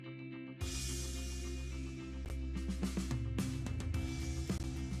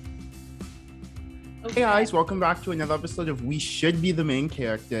Hey guys, welcome back to another episode of We Should Be the Main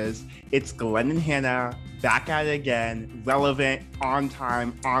Characters. It's Glenn and Hannah back at it again, relevant, on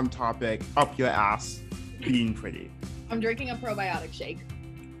time, on topic, up your ass, being pretty. I'm drinking a probiotic shake.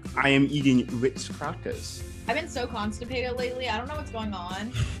 I am eating Ritz crackers. I've been so constipated lately. I don't know what's going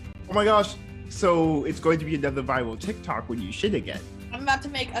on. Oh my gosh, so it's going to be another viral TikTok when you shit again. I'm about to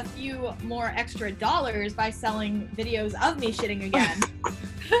make a few more extra dollars by selling videos of me shitting again.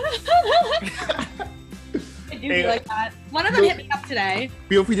 I do feel like that. One of them hit me up today.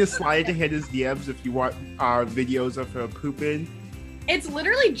 Feel free to slide to Hannah's DMs if you want videos of her pooping. It's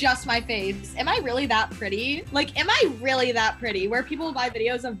literally just my face. Am I really that pretty? Like, am I really that pretty? Where people buy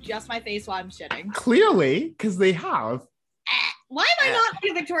videos of just my face while I'm shitting? Clearly, because they have. Why am I not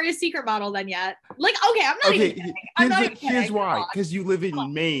like a Victoria's Secret model then yet? Like, okay, I'm not even kidding. Here's why. Because you live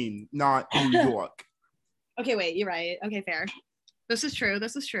in Maine, not New York. Okay, wait, you're right. Okay, fair. This is true.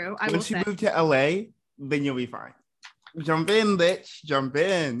 Once you move to LA, then you'll be fine. Jump in, bitch. Jump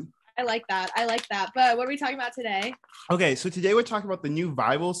in. I like that. But what are we talking about today? Okay, so today we're talking about the new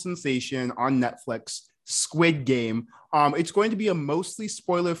viral sensation on Netflix, Squid Game. It's going to be a mostly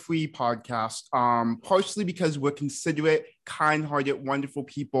spoiler-free podcast, partially because we're considerate, kind-hearted, wonderful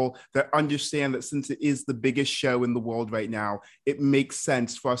people that understand that since it is the biggest show in the world right now, it makes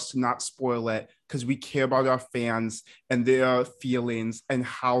sense for us to not spoil it because we care about our fans and their feelings and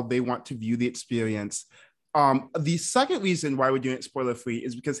how they want to view the experience. The second reason why we're doing it spoiler-free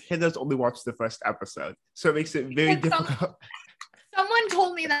is because Hannah's only watched the first episode, so it makes it very difficult. Someone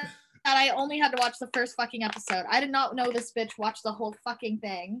told me that I only had to watch the first fucking episode. I did not know this bitch watched the whole fucking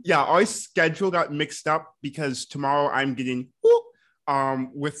thing. Yeah, our schedule got mixed up because tomorrow I'm getting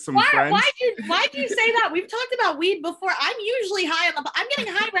with some friends. Why do you say that? We've talked about weed before. I'm usually high I'm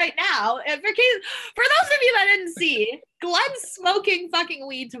getting high right now. For those of you that didn't see, Glenn's smoking fucking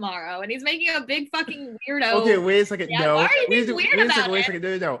weed tomorrow, and he's making a big fucking weirdo. Okay, wait a second. Yeah, no, why are you being weird about it? Wait a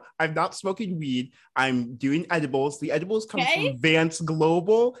second. No. I'm not smoking weed. I'm doing edibles. The edibles come from Vance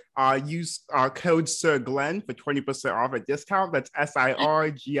Global. Use code Sir Glenn for 20% off a discount. That's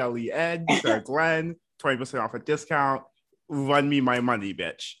SIRGLEN, Sir Glenn, 20% off a discount. Run me my money,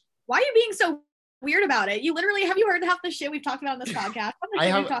 bitch. Why are you being so weird about it? You literally, have you heard half the shit we've talked about on this podcast?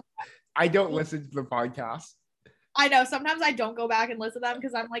 I don't listen to the podcast. I know. Sometimes I don't go back and listen to them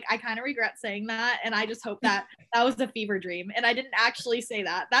because I'm like, I kind of regret saying that. And I just hope that was a fever dream. And I didn't actually say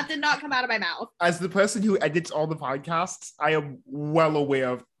that. That did not come out of my mouth. As the person who edits all the podcasts, I am well aware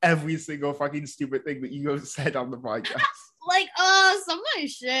of every single fucking stupid thing that you have said on the podcast. Like, some of my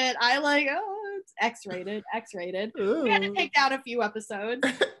shit, it's X-rated. Ooh. We had to take down a few episodes.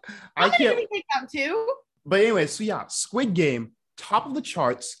 How many did we take down? 2? But anyway, so yeah, Squid Game, top of the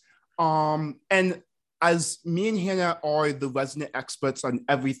charts. And as me and Hannah are the resident experts on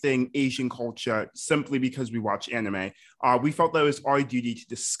everything Asian culture, simply because we watch anime, we felt that it was our duty to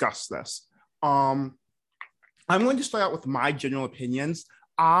discuss this. I'm going to start out with my general opinions.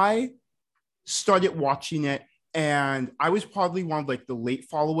 I started watching it, and I was probably one of like the late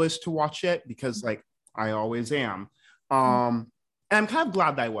followers to watch it because like I always am. And I'm kind of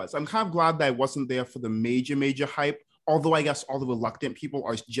glad that I was. I'm kind of glad that I wasn't there for the major hype. Although I guess all the reluctant people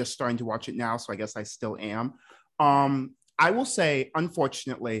are just starting to watch it now, so I guess I still am. I will say,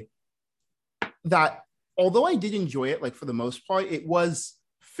 unfortunately, that although I did enjoy it, like for the most part, it was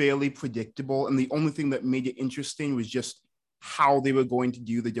fairly predictable. And the only thing that made it interesting was just how they were going to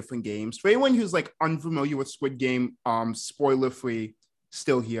do the different games. For anyone who's like unfamiliar with Squid Game, spoiler-free,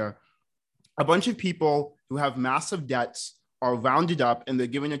 still here, a bunch of people who have massive debts are rounded up and they're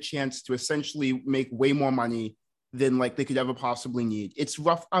given a chance to essentially make way more money than like they could ever possibly need. It's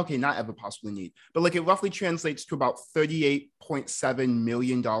rough. Okay, not ever possibly need, but like it roughly translates to about $38.7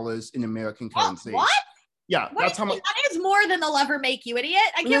 million in American currency. What? Yeah, that's how much. That is more than they'll ever make, you idiot.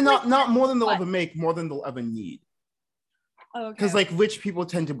 I can't. Not more than they'll ever make, more than they'll ever need. Oh, okay. Because like rich people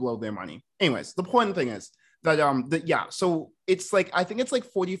tend to blow their money. Anyways, the point thing is that so it's like I think it's like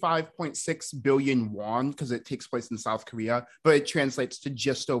 45.6 billion won because it takes place in South Korea, but it translates to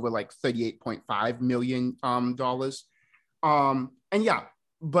just over like $38.5 million dollars. And yeah,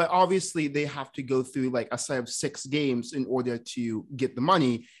 but obviously they have to go through like a set of 6 games in order to get the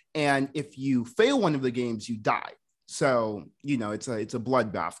money. And if you fail one of the games, you die. So, you know, it's a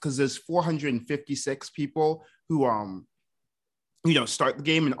bloodbath because there's 456 people who start the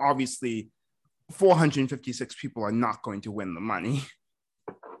game, and obviously 456 people are not going to win the money.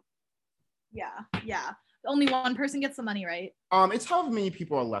 Yeah. Only one person gets the money, right? It's however many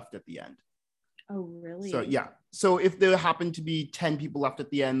people are left at the end. Oh, really? So yeah. So if there happen to be 10 people left at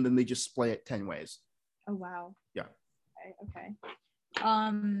the end, then they just split it 10 ways. Oh, wow. Yeah. Okay.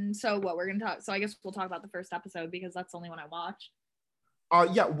 So what we're gonna talk. So I guess we'll talk about the first episode because that's the only one I watched.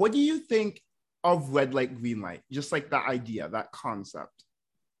 Yeah. What do you think of red light, green light? Just like that idea, that concept.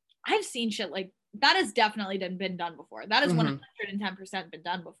 I've seen shit like that has definitely been done before. That is 110% been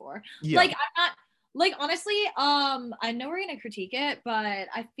done before. Yeah. Like I'm not like honestly, I know we're gonna critique it, but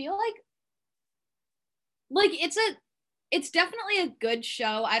I feel like it's definitely a good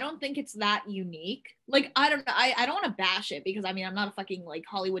show. I don't think it's that unique. Like I don't know. I don't want to bash it because I mean I'm not a fucking like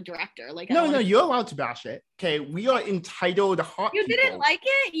Hollywood director. Like No, you're allowed to bash it. Okay, we are entitled hot You people. didn't like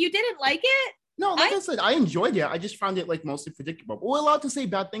it? You didn't like it? No, like I said, I enjoyed it. I just found it like mostly predictable. But we're allowed to say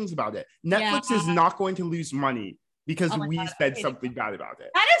bad things about it. Netflix is not going to lose money because we said something bad about it.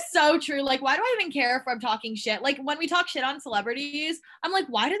 That is so true. Like, why do I even care if I'm talking shit? Like, when we talk shit on celebrities, I'm like,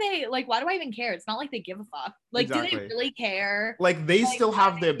 why do I even care? It's not like they give a fuck. Like, do they really care? Like, they still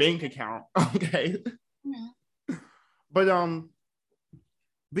have their bank account. Okay. Mm-hmm.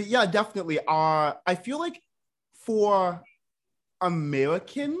 But yeah, definitely. I feel like for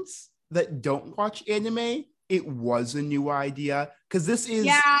Americans that don't watch anime, it was a new idea because this is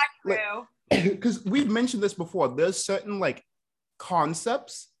true. Because we've mentioned this before. There's certain like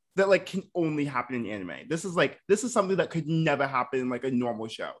concepts that like can only happen in anime. This is something that could never happen in like a normal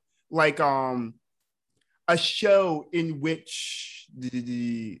show. Like a show in which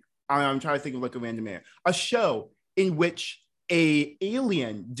I'm trying to think of like a random anime. A show in which a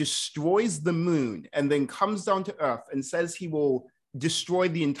alien destroys the moon and then comes down to Earth and says he will destroy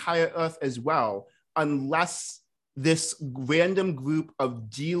the entire Earth as well, unless this random group of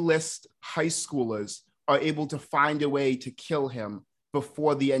D-list high schoolers are able to find a way to kill him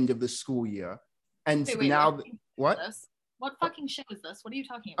before the end of the school year. And wait, now, what? What fucking shit is this? What are you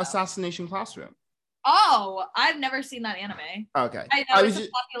talking about? Assassination Classroom. Oh, I've never seen that anime. Okay. I know it's a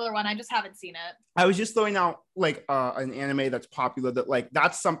popular one. I just haven't seen it. I was just throwing out like an anime that's popular that like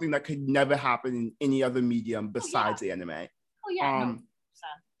that's something that could never happen in any other medium besides anime. Oh yeah. No.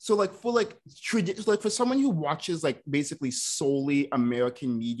 So like for for someone who watches like basically solely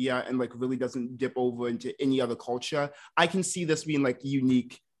American media and like really doesn't dip over into any other culture, I can see this being like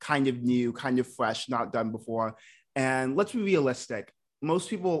unique, kind of new, kind of fresh, not done before. And let's be realistic.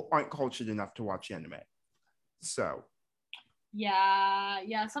 Most people aren't cultured enough to watch anime. So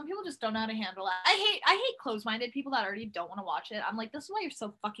yeah, some people just don't know how to handle it. I hate closed-minded people that already don't want to watch it. I'm like, this is why you're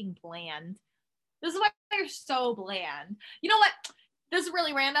so fucking bland. This is why you're so bland. You know what? This is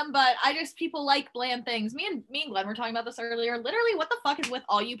really random, but people like bland things. Me and Glenn were talking about this earlier. Literally, what the fuck is with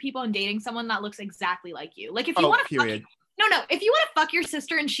all you people and dating someone that looks exactly like you? Like if you want to if you want to fuck your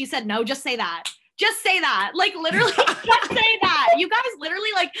sister and she said no, just say that. Just say that. Like literally just say that. You guys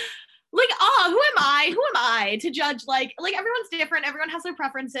literally like who am I to judge? Like everyone's different, everyone has their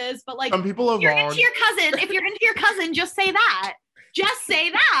preferences, but like some people are if you're into your cousin, just say that. Just say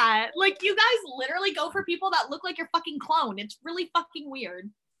that. Like, you guys literally go for people that look like your fucking clone. It's really fucking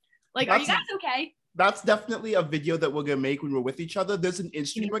weird. Like, are you guys okay? That's definitely a video that we're gonna make when we're with each other. There's an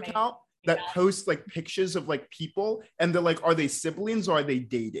Instagram account that posts like pictures of like people, and they're like, are they siblings or are they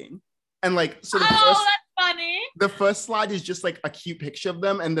dating? And like, so that's funny. The first slide is just like a cute picture of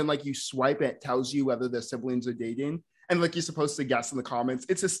them, and then like you swipe and it tells you whether they're siblings or dating. And like you're supposed to guess in the comments.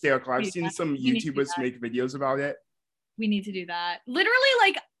 It's hysterical. I've seen some YouTubers make videos about it. We need to do that. Literally,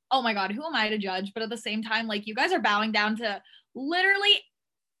 like, oh my God, who am I to judge? But at the same time, like, you guys are bowing down to literally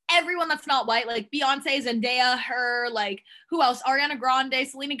everyone that's not white, like Beyonce, Zendaya, her, like, who else? Ariana Grande,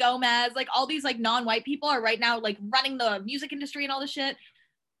 Selena Gomez, like, all these, like, non-white people are right now, like, running the music industry and all this shit.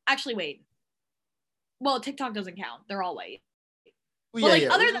 Actually, wait. Well, TikTok doesn't count. They're all white. Well, yeah,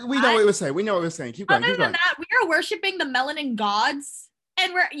 yeah. We know what we're saying. We know what we're saying. Keep going. Other than that, we are worshiping the melanin gods.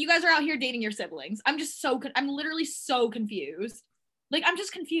 And you guys are out here dating your siblings. I'm literally so confused. Like, I'm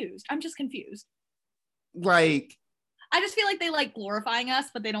just confused. Like, I just feel like they like glorifying us,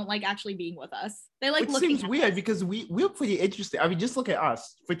 but they don't like actually being with us. They like looking. It seems weird because we're pretty interesting. I mean, just look at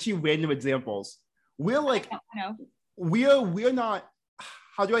us for two random examples. We're like, I know. We're not.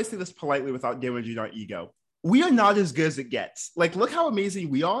 How do I say this politely without damaging our ego? We are not as good as it gets. Like, look how amazing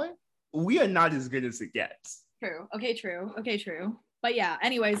we are. We are not as good as it gets. True. Okay, true. But yeah,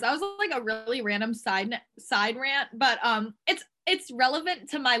 anyways, that was like a really random side rant, but it's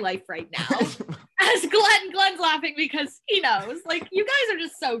relevant to my life right now. As Glenn's laughing because he knows. Like, you guys are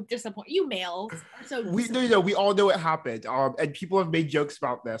just so disappointed. You males are so we all know what happened. And people have made jokes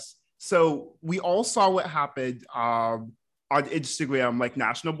about this. So we all saw what happened on Instagram, like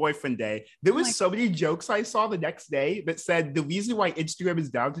National Boyfriend Day. There was so many jokes I saw the next day that said the reason why Instagram is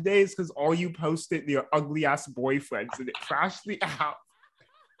down today is because all you posted your ugly ass boyfriends and it crashed the app.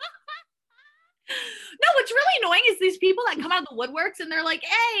 No, what's really annoying is these people that come out of the woodworks and they're like,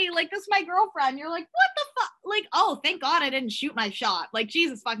 hey, like, this is my girlfriend. You're like, what the fuck? Like, oh, thank God I didn't shoot my shot. Like,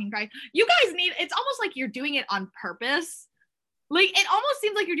 Jesus fucking Christ. You guys it's almost like you're doing it on purpose. Like, it almost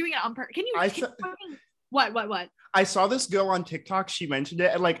seems like you're doing it on purpose. Can you fucking... What? I saw this girl on TikTok. She mentioned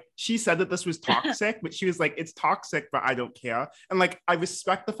it. And like, she said that this was toxic, but she was like, it's toxic, but I don't care. And like, I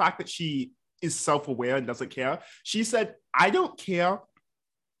respect the fact that she is self-aware and doesn't care. She said, I don't care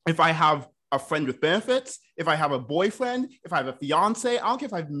if I have a friend with benefits, if I have a boyfriend, if I have a fiance. I don't care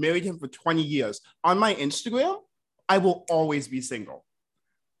if I've married him for 20 years. On my Instagram, I will always be single.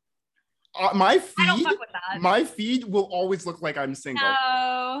 My feed will always look like I'm single.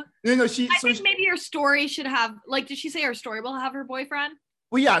 No. No, I think maybe your story should have, like, did she say her story will have her boyfriend?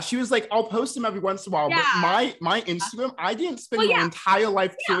 Well, yeah, she was like, I'll post him every once in a while. Yeah. But my Instagram, I didn't spend my entire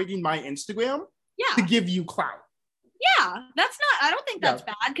life curating my Instagram to give you clout. Yeah, I don't think that's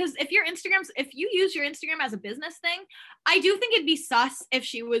bad, because if you use your Instagram as a business thing, I do think it'd be sus if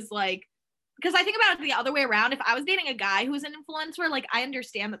she was like, because I think about it the other way around. If I was dating a guy who's an influencer, like, I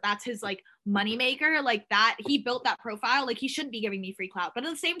understand that that's his like moneymaker, like that he built that profile, like he shouldn't be giving me free clout. But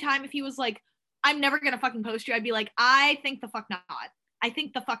at the same time, if he was like, I'm never gonna fucking post you, I'd be like, I think the fuck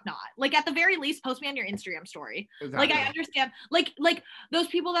not. Like, at the very least, post me on your Instagram story. Exactly. Like, I understand, like those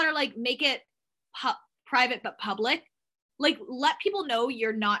people that are like, make it private but public. Like, let people know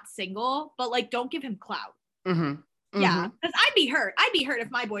you're not single, but like, don't give him clout. Mm-hmm. Yeah, because I'd be hurt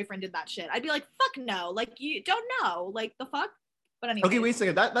if my boyfriend did that shit. I'd be like, fuck no, like, you don't know, like, the fuck. But anyway. Okay, wait a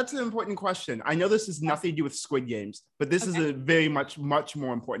second. That's an important question. I know this has nothing to do with Squid Games, but this is a very much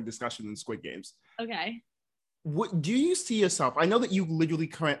more important discussion than Squid Games. Okay. What do you see yourself? I know that you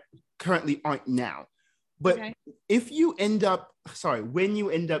literally currently aren't now, but if you when you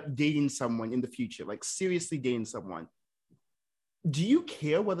end up dating someone in the future, like seriously dating someone, do you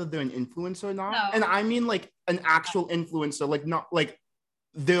care whether they're an influencer or not? No. And I mean like an actual influencer, like not like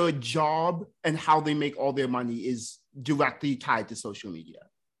their job and how they make all their money is directly tied to social media.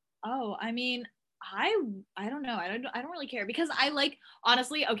 Oh, I mean, I don't know. I don't really care, because I like,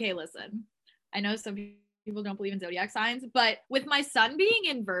 honestly, okay, listen, I know some people don't believe in zodiac signs, but with my sun being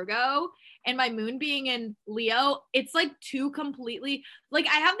in Virgo and my moon being in Leo, it's like two completely, like,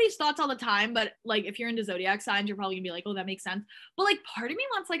 I have these thoughts all the time, but like, if you're into zodiac signs, you're probably gonna be like, oh, that makes sense. But like, part of me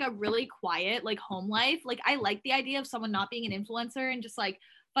wants like a really quiet, like, home life. Like, I like the idea of someone not being an influencer and just like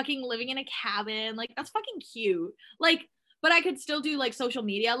fucking living in a cabin. Like, that's fucking cute. Like, but I could still do like social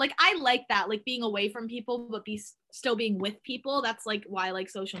media. Like, I like that, like being away from people, but still being with people. That's like why I like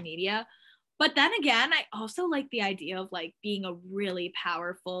social media. But then again, I also like the idea of like being a really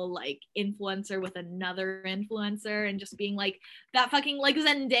powerful like influencer with another influencer and just being like that fucking like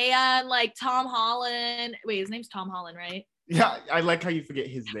Zendaya and like Tom Holland. Wait, his name's Tom Holland, right? Yeah, I like how you forget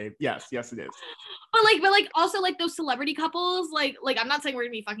his name. Yes, it is. But like also like those celebrity couples, like I'm not saying we're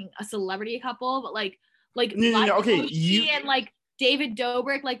gonna be fucking a celebrity couple, but like no, okay, you and like David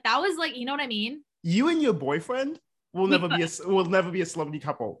Dobrik, like that was like, you know what I mean? You and your boyfriend will never be a celebrity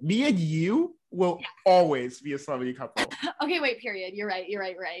couple. Me and you will always be a celebrity couple. Okay, wait, period. You're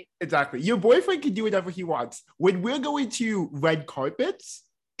right. Exactly. Your boyfriend can do whatever he wants. When we're going to red carpets,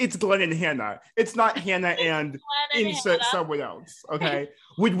 it's Glenn and Hannah. It's not Hannah and insert someone else. Okay.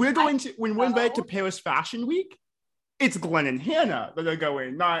 When we're invited to Paris Fashion Week, it's Glenn and Hannah that are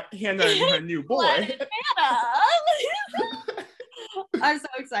going, not Hannah and her new boy. Glenn and Hannah. I'm so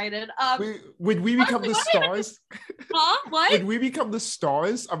excited. Would we become the stars? Huh? What? Would we become the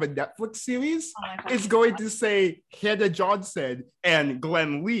stars of a Netflix series? It's going to say Hannah Johnson and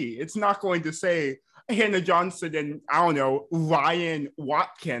Glenn Lee. It's not going to say Hannah Johnson and, I don't know, Ryan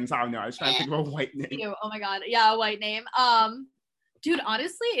Watkins. I don't know. I was trying to think of a white name. Oh my God. Yeah, a white name. Dude,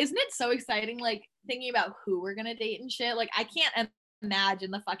 honestly, isn't it so exciting, like, thinking about who we're gonna date and shit? Like, I can't imagine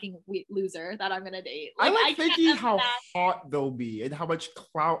the fucking loser that I'm gonna date. Like, I like thinking how hot they'll be and how much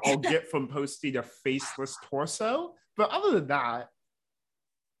clout I'll get from posting a faceless torso. But other than that,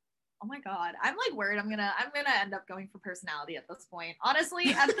 oh my God, I'm like worried I'm gonna end up going for personality at this point. Honestly,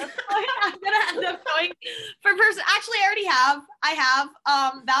 at this point, I'm gonna end up going for person. Actually, I have.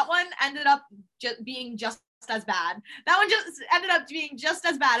 That one ended up being just as bad. That one just ended up being just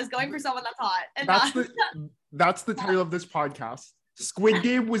as bad as going for someone that's hot. And that's the title of this podcast. Squid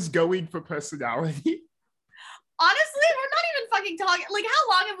Game was going for personality. Honestly, we're not even fucking talking. Like, how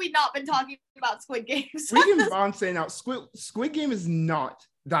long have we not been talking about Squid Game? We can on saying out Squid Game is not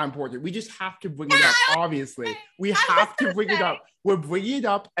that important. We just have to bring it up. Obviously, we have to bring it up. We're bringing it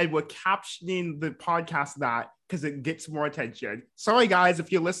up and we're captioning the podcast that because it gets more attention. Sorry, guys,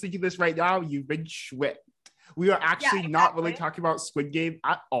 if you're listening to this right now, you've been tricked. We are actually not really talking about Squid Game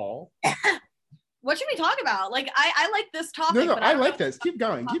at all. What should we talk about? Like, I like this topic. No, but I like this. Keep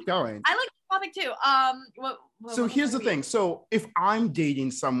going. I like the topic too. So here's the thing. So if I'm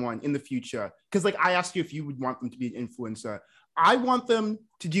dating someone in the future, because like I asked you if you would want them to be an influencer, I want to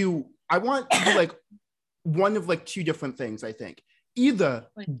do like one of like two different things, I think. Either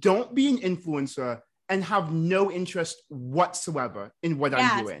don't be an influencer and have no interest whatsoever in what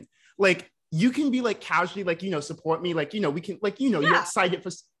I'm doing. Like, you can be like casually, like, support me. Like, we can, like, you're excited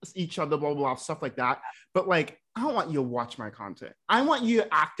for each other, blah, blah, blah, stuff like that. But like, I don't want you to watch my content. I want you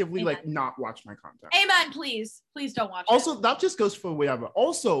to actively like not watch my content. Amen. Please don't watch also, that just goes for whatever.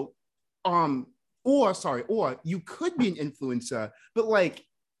 Also, or you could be an influencer, but like,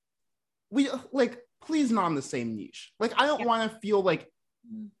 please not in the same niche. Like, I don't want to feel like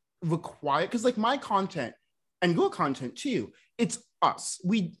required, because like my content and your content too, it's us.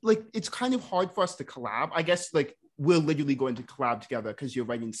 We like, it's kind of hard for us to collab. I guess like we're literally going to collab together because you're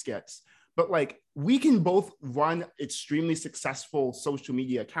writing skits, but like we can both run extremely successful social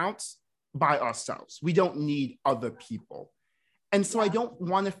media accounts by ourselves. We don't need other people. And so I don't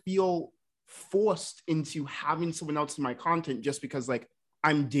want to feel forced into having someone else in my content just because like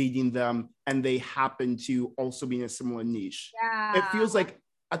I'm dating them and they happen to also be in a similar niche. It feels like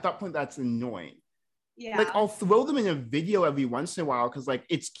at that point that's annoying. Like, I'll throw them in a video every once in a while because like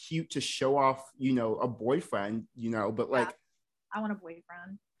it's cute to show off, a boyfriend, but like I want a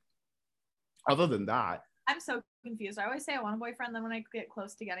boyfriend. Other than that, I'm so confused. I always say I want a boyfriend, then when I get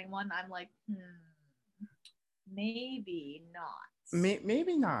close to getting one, I'm like, maybe not.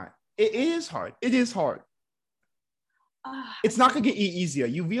 Maybe not. It is hard. It is hard. It's not gonna get easier.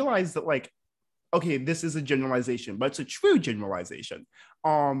 You realize that like, okay, this is a generalization, but it's a true generalization.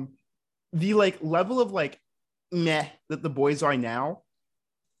 The like level of like meh that the boys are now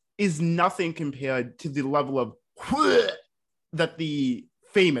is nothing compared to the level of that the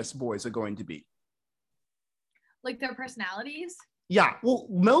famous boys are going to be. Like their personalities? Yeah, well,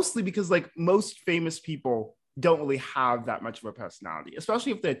 mostly because like most famous people don't really have that much of a personality,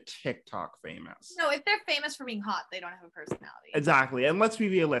 especially if they're TikTok famous. No, if they're famous for being hot, they don't have a personality. Exactly, and let's be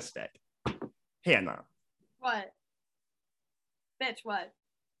realistic. Hannah. What? Bitch, what?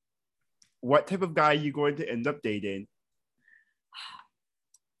 What type of guy are you going to end up dating?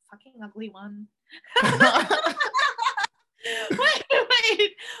 Fucking ugly one. wait.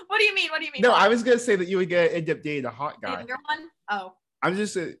 What do you mean? No, I was going to say that you would end up dating a hot guy. Younger one? Oh. I'm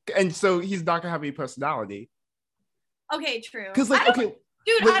just, and so he's not going to have any personality. Okay, true. Because like, okay.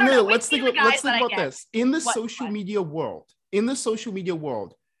 Dude, I don't know. Let's think about this. In the social media world,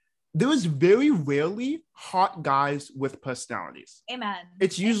 there is very rarely hot guys with personalities. Amen.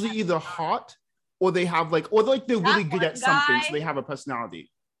 It's usually either hot or they have like, or like they're really good at something, so they have a personality.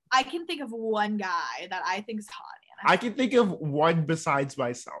 I can think of one guy that I think is hot. I can think of one besides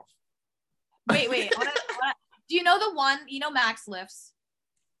myself. Wait. Do you know the one? You know Max Lifts?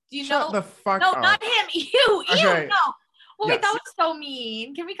 Do you Shut know? the fuck no, up. not him. Ew, okay. No. Well, yes. Wait, that was so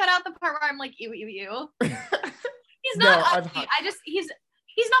mean. Can we cut out the part where I'm like, ew. He's not ugly.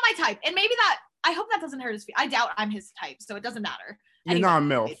 He's not my type. And maybe that, I hope that doesn't hurt his feelings. I doubt I'm his type, so it doesn't matter. You're not a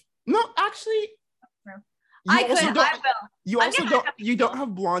MILF. No, actually. I will. You don't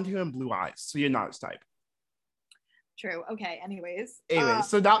have blonde hair and blue eyes, so you're not his type. True. Okay. Anyways,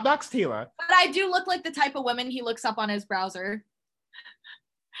 so that's Taylor. But I do look like the type of woman he looks up on his browser,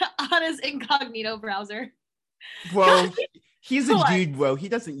 on his incognito browser. Well, he's a dude, bro. He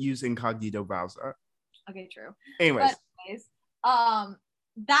doesn't use incognito browser. Okay, true. Anyways,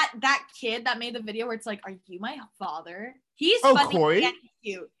 that kid that made the video where it's like, "Are you my father?" He's Coy.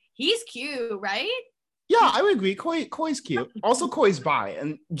 Cute. He's cute, right? Yeah, I would agree. Coy's cute. Also, Coy's bi,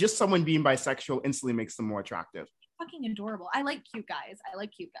 and just someone being bisexual instantly makes them more attractive. Fucking adorable. I like cute guys.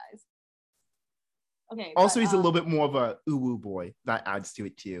 Okay. Also, he's a little bit more of a uwu boy. That adds to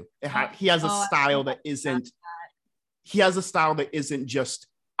it too. He has a style that isn't. He has a style that isn't just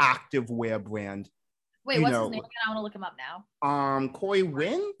active wear brand. Wait, what's his name? I want to look him up now. Coy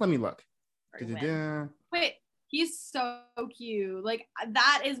Win. Let me look. Wait, he's so cute. Like,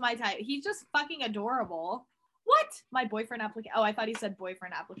 that is my type. He's just fucking adorable. What? My boyfriend application. Oh, I thought he said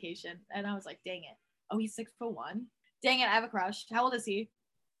boyfriend application, and I was like, dang it. Oh, he's 6'1". Dang it, I have a crush. How old is he?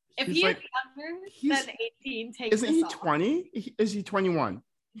 If he is younger than 18, take this off. Isn't he 20? Is he 21?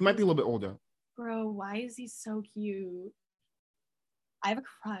 He might be a little bit older. Bro, why is he so cute? I have a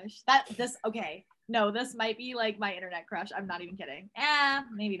crush. Okay. No, this might be like my internet crush. I'm not even kidding.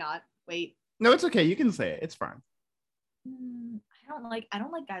 Maybe not. Wait. No, it's okay. You can say it. It's fine. I don't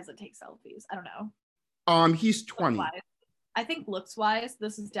like guys that take selfies. I don't know. He's 20. I think looks-wise,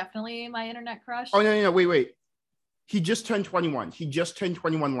 this is definitely my internet crush. Oh, no. Wait. He just turned 21. He just turned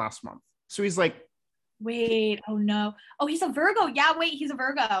 21 last month. So he's like Wait, oh no. Oh, he's a Virgo. Yeah, wait, he's a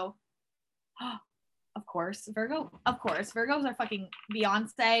Virgo. Of course, Virgo. Of course, Virgos are fucking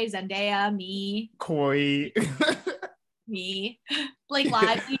Beyonce, Zendaya, me, Corey. me, Blake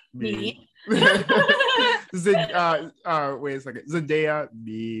Lively, Me. me. Wait a second. Zendaya,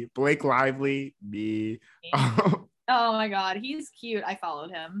 me. Blake Lively, me. Oh my god, he's cute. I followed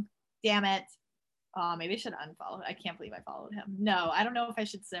him. Damn it. Oh, maybe I should unfollow. I can't believe I followed him. No, I don't know if I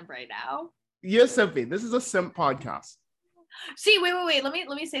should simp right now. You're simping. This is a simp podcast. See, wait. Let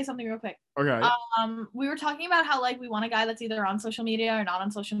me say something real quick. Okay. We were talking about how like we want a guy that's either on social media or not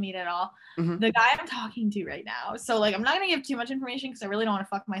on social media at all. Mhm. The guy I'm talking to right now. So like I'm not gonna give too much information because I really don't want to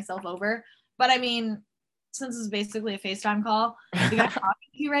fuck myself over. But I mean, since it's basically a FaceTime call, the guy I'm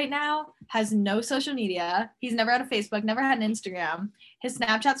talking to right now has no social media. He's never had a Facebook, never had an Instagram. His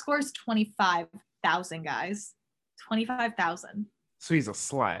Snapchat score is 25,000, guys. 25,000. So he's a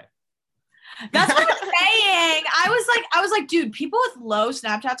slut. That's what I'm saying. I was like, dude, people with low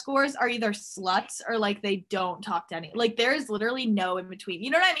Snapchat scores are either sluts or like they don't talk to any. Like there is literally no in between. You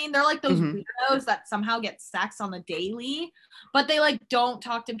know what I mean? They're like those weirdos that somehow get sex on the daily, but they like don't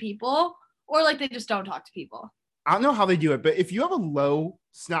talk to people, or like they just don't talk to people. I don't know how they do it, but if you have a low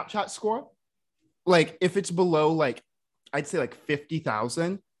Snapchat score, like if it's below like I'd say like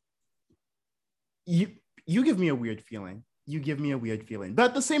 50,000, you give me a weird feeling. You give me a weird feeling. But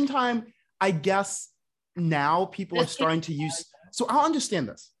at the same time, I guess now people are starting to use. So I don't understand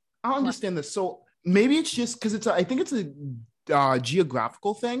this. So maybe it's just because I think it's a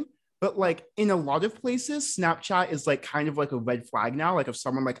geographical thing. But like in a lot of places, Snapchat is like kind of like a red flag now. Like if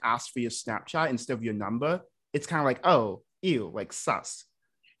someone like asks for your Snapchat instead of your number, it's kind of like, oh, ew, like sus.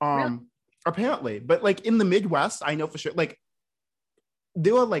 Really? Apparently. But like in the Midwest, I know for sure, like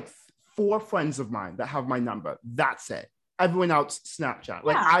there are like 4 friends of mine that have my number. That's it. Everyone else Snapchat.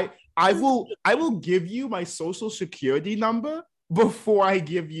 Like I will give you my social security number before I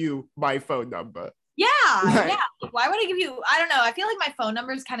give you my phone number. Yeah, yeah. Why would I give you? I don't know. I feel like my phone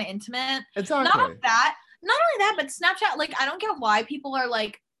number is kind of intimate. Exactly. Not only that, but Snapchat. Like, I don't get why people are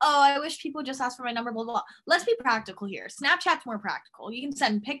like, oh, I wish people just ask for my number. Blah blah blah. Let's be practical here. Snapchat's more practical. You can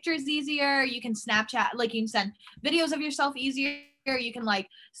send pictures easier. You can Snapchat. Like, you can send videos of yourself easier. You can like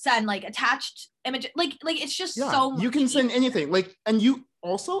send like attached images. Like it's just so much. You can send anything. Like, and you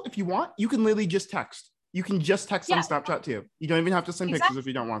also, if you want, you can literally just text. You can just text on Snapchat too. You don't even have to send pictures if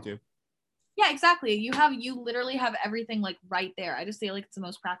you don't want to. Yeah, exactly. You literally have everything like right there. I just feel like it's the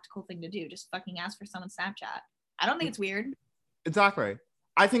most practical thing to do. Just fucking ask for someone's Snapchat. I don't think it's weird. Exactly.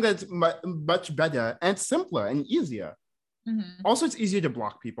 I think that's much better and it's simpler and easier. Mm-hmm. Also, it's easier to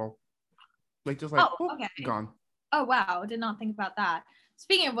block people. Like just like, okay. Gone. Oh wow, did not think about that.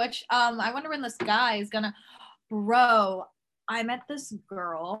 Speaking of which, I wonder when this guy is gonna. Bro, I met this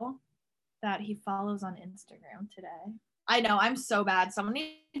girl that he follows on Instagram today. I know, I'm so bad. Someone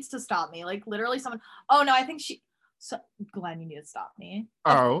needs to stop me. Like literally someone. Oh no, I think she. So Glenn, you need to stop me.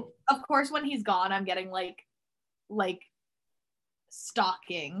 Oh. Of course, when he's gone, I'm getting like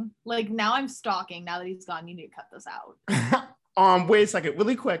stalking. Like now I'm stalking. Now that he's gone, you need to cut this out. Wait a second,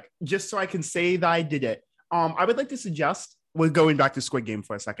 really quick, just so I can say that I did it. I would like to suggest we're going back to Squid Game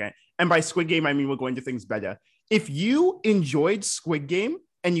for a second. And by Squid Game, I mean we're going to things better. If you enjoyed Squid Game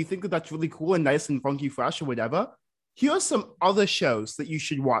and you think that that's really cool and nice and funky fresh or whatever, here are some other shows that you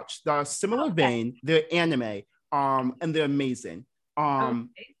should watch that are similar vein. They're anime, and they're amazing. No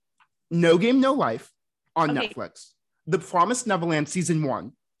Game, No Life on Netflix. The Promised Neverland Season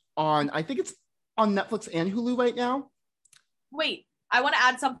 1 on, I think it's on Netflix and Hulu right now. Wait. I want to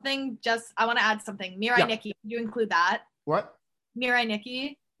add something. Mirai Nikki, did you include that? What? Mirai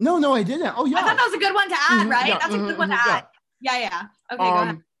Nikki? No, I didn't. Oh, yeah. I thought that was a good one to add, right? Yeah, that's a good one to add. Yeah. Okay, go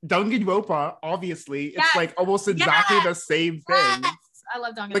ahead. Danganronpa, obviously. It's like almost exactly the same thing. Yes. I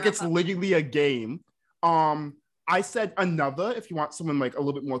love Danganronpa. Like it's literally a game. I said Another, if you want someone like a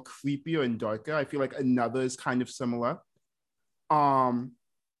little bit more creepier and darker. I feel like Another is kind of similar.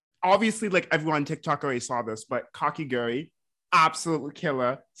 Obviously, like everyone on TikTok already saw this, but Kakiguri, absolute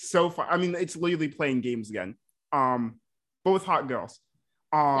killer. So far. I mean, it's literally playing games again. Both hot girls.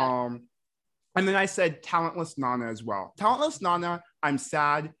 And then I said Talentless Nana as well. Talentless Nana, I'm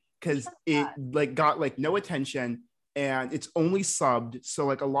sad because it like got like no attention and it's only subbed. So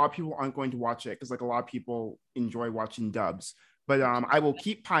like a lot of people aren't going to watch it because like a lot of people enjoy watching dubs. But I will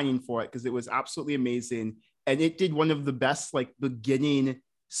keep pining for it because it was absolutely amazing. And it did one of the best like beginning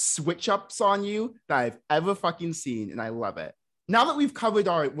switch ups on you that I've ever fucking seen. And I love it. Now that we've covered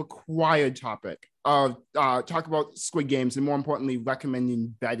our required topic of talk about Squid Games and more importantly,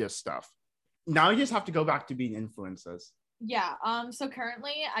 recommending better stuff. Now you just have to go back to being influencers. Yeah. So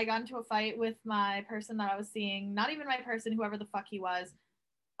currently I got into a fight with my person that I was seeing, not even my person, whoever the fuck he was.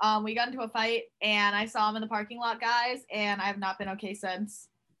 We got into a fight and I saw him in the parking lot, guys, and I have not been okay since.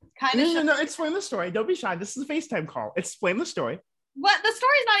 Kind of No, explain the story. Don't be shy. This is a FaceTime call. Explain the story. What? The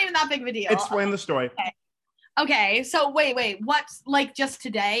story's not even that big of a deal. Explain the story. Okay. So wait. What's like just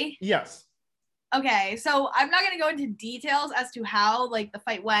today? Yes. Okay. So I'm not gonna go into details as to how like the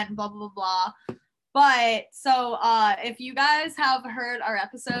fight went and blah blah blah blah. But so if you guys have heard our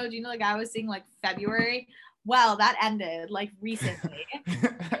episode, you know the guy was seeing like February. Well, that ended like recently.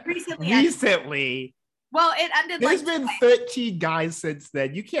 Recently. Well, it ended. There's been 13 guys since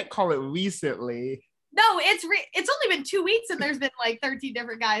then. You can't call it recently. No, it's only been 2 weeks and there's been like 13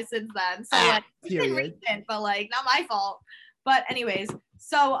 different guys since then. So like it's been recent, but like not my fault. But anyways,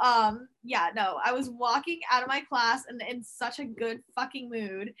 so yeah, no, I was walking out of my class and in such a good fucking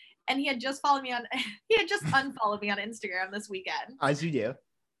mood, and he had just unfollowed me on Instagram this weekend. As you do.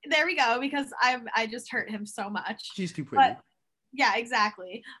 There we go, because I just hurt him so much. She's too pretty. But, yeah,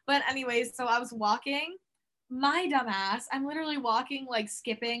 exactly. But anyways, so I was walking, my dumbass, I'm literally walking, like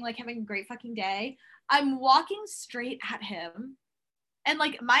skipping, like having a great fucking day. I'm walking straight at him. And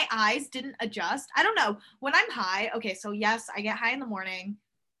like my eyes didn't adjust. I don't know. When I'm high, okay, so yes, I get high in the morning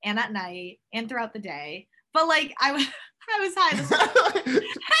and at night and throughout the day. But like I was high this morning.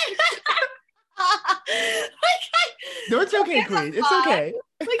 No, it's okay, Queen. It's okay.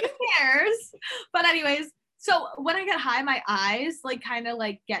 Like who cares? But anyways, so when I get high, my eyes like kind of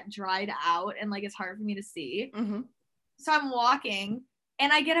like get dried out and like it's hard for me to see. Mm-hmm. So I'm walking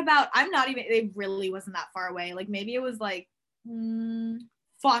and I get about, it really wasn't that far away. Like maybe it was like,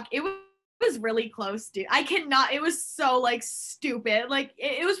 it was really close, dude. It was so like stupid. Like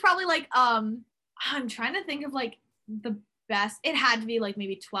it was probably like, I'm trying to think of like the best, it had to be like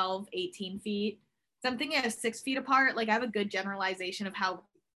maybe 12, 18 feet. So I'm thinking of 6 feet apart. Like I have a good generalization of how,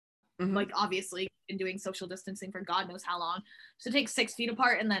 like obviously been doing social distancing for God knows how long. So take 6 feet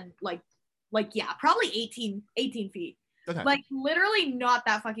apart and then like yeah, probably 18 feet. Okay. Like literally not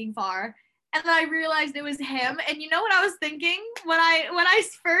that fucking far. And then I realized it was him. And you know what I was thinking when I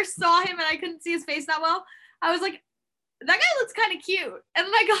first saw him and I couldn't see his face that well? I was like, that guy looks kind of cute. And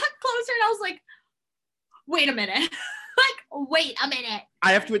then I got closer and I was like, wait a minute. Wait a minute.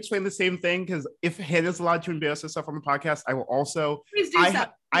 I have to explain the same thing because if Hannah's allowed to embarrass herself on the podcast, I will also. Please do so.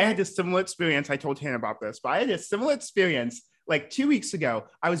 I had a similar experience. I told Hannah about this, but I had a similar experience like 2 weeks ago.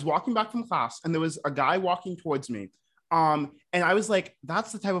 I was walking back from class and there was a guy walking towards me. And I was like,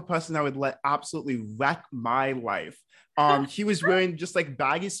 that's the type of person I would let absolutely wreck my life. He was wearing just like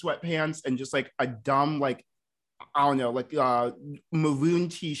baggy sweatpants and just like a dumb, like, I don't know, like maroon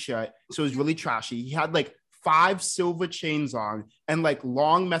t-shirt. So it was really trashy. He had like 5 silver chains on and like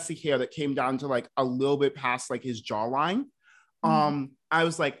long messy hair that came down to like a little bit past like his jawline. I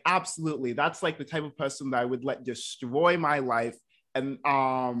was like, absolutely, that's like the type of person that I would let destroy my life. And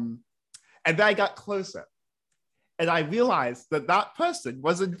then I got closer and I realized that that person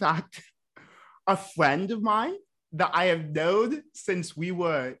was in fact a friend of mine that I have known since we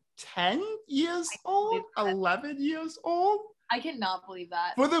were 10 years old, 11 years old. I cannot believe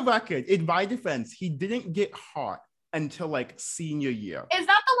that. For the record, in my defense, he didn't get hot until like senior year. Is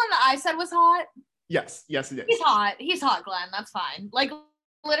that the one that I said was hot? Yes, it is. He's hot, Glenn. That's fine. Like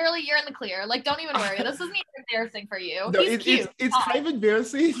literally, you're in the clear. Like, don't even worry. This isn't even embarrassing for you. No, he's cute. It's kind of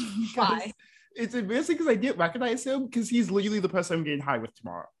embarrassing. Why? It's embarrassing because I didn't recognize him because he's literally the person I'm getting high with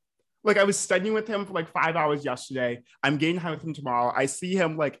tomorrow. Like I was studying with him for like 5 hours yesterday. I'm getting high with him tomorrow. I see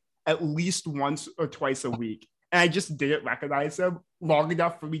him like at least once or twice a week. And I just didn't recognize him long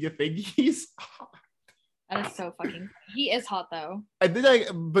enough for me to think he's hot. That is so fucking. He is hot though. And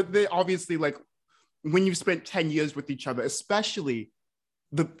then but then obviously like when you've spent 10 years with each other, especially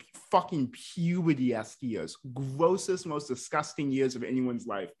the fucking puberty-esque years, grossest, most disgusting years of anyone's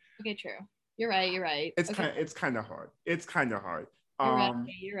life. Okay, true. You're right. It's kind of hard.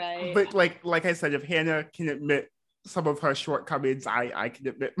 You're right. But like I said, if Hannah can admit some of her shortcomings, I can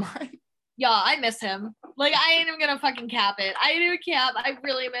admit mine. Yeah, I miss him. Like, I ain't even gonna fucking cap it. I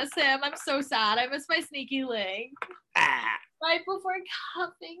really miss him. I'm so sad. I miss my sneaky link. Right before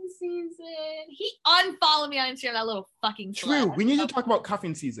cuffing season. He unfollowed me on Instagram, that little fucking True. We need to talk about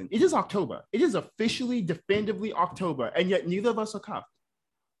cuffing season. It is October. It is officially, definitively October, and yet neither of us are cuffed.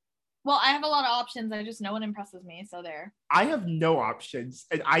 Well, I have a lot of options. No one impresses me, so there. I have no options,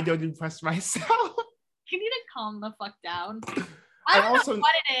 and I don't impress myself. You need to calm the fuck down. I don't know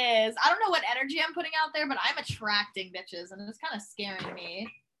what it is. I don't know what energy I'm putting out there, but I'm attracting bitches, and it's kind of scaring me.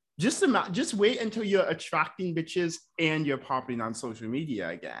 Just wait until you're attracting bitches and you're popping on social media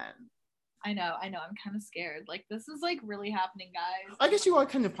again. I know. I'm kind of scared. Like, this is like really happening, guys. I guess you are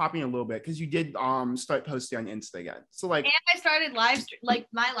kind of popping a little bit because you did start posting on Insta again. So like, and I started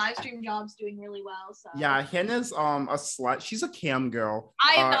my live stream job's doing really well. So yeah, Hannah's a slut. She's a cam girl.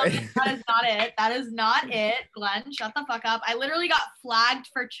 I am not. That is not it. That is not it, Glenn. Shut the fuck up. I literally got flagged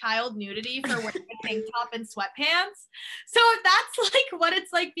for child nudity for wearing a tank top and sweatpants. So if that's like what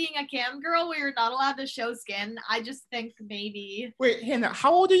it's like being a cam girl where you're not allowed to show skin, I just think maybe. Wait, Hannah,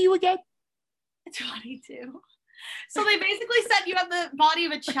 how old are you again? 22. So they basically said you have the body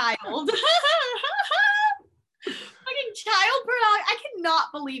of a child. Fucking child pornography. I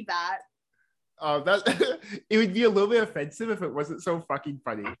cannot believe that. That it would be a little bit offensive if it wasn't so fucking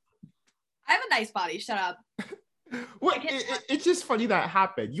funny. I have a nice body. Shut up. Well, it's just funny that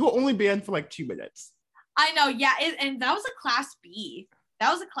happened. You were only banned for like 2 minutes. I know, yeah, and that was a class B.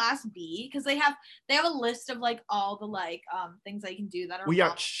 That was a class B because they have a list of like all the like things that you can do that are. Well,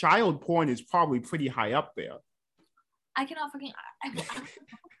 yeah, child porn is probably pretty high up there. I cannot fucking. What the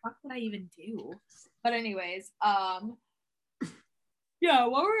fuck would I even do? But anyways, yeah.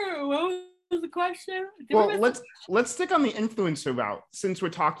 What was the question? Let's stick on the influencer route since we're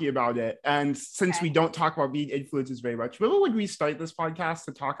talking about it, and since we don't talk about being influencers very much. Remember when we started this podcast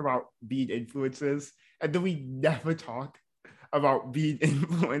to talk about being influencers, and then we never talk about being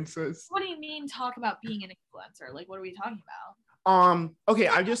influencers? What do you mean talk about being an influencer? Like, what are we talking about? Okay,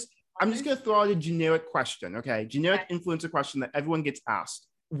 I'm just gonna throw out a generic question. Okay, generic influencer question that everyone gets asked.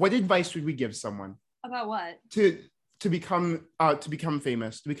 What advice would we give someone about what to become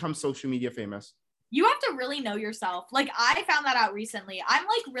famous, to become social media famous? You have to really know yourself. Like, I found that out recently. I'm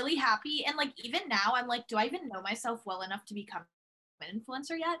like really happy, and like even now I'm like, do I even know myself well enough to become an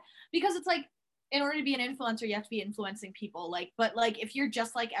influencer yet? Because it's like, in order to be an influencer, you have to be influencing people. Like, but like if you're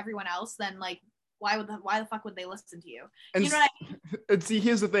just like everyone else, then like why the fuck would they listen to you? And, you know what I mean? And see,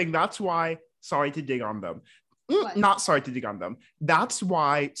 here's the thing. That's why, sorry to dig on them. Not sorry to dig on them. That's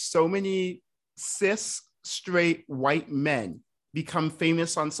why so many cis, straight, white men become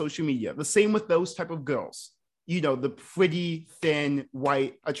famous on social media. The same with those type of girls. You know, the pretty, thin,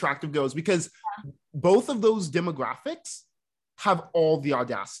 white, attractive girls, because both of those demographics have all the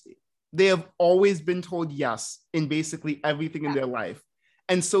audacity. They have always been told yes in basically everything in their life.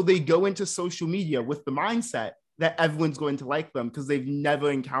 And so they go into social media with the mindset that everyone's going to like them because they've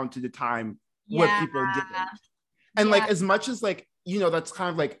never encountered a time where people didn't. And like, as much as like, you know, that's kind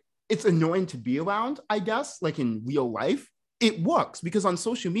of like, it's annoying to be around, I guess, like in real life, it works because on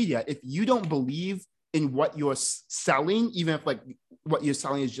social media, if you don't believe in what you're selling, even if like what you're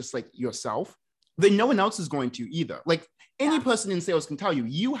selling is just like yourself, then no one else is going to either. Like any person in sales can tell you,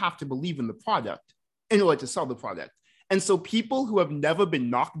 you have to believe in the product in order to sell the product. And so people who have never been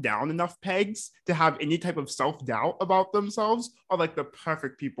knocked down enough pegs to have any type of self-doubt about themselves are like the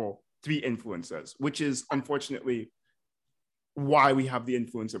perfect people to be influencers, which is unfortunately why we have the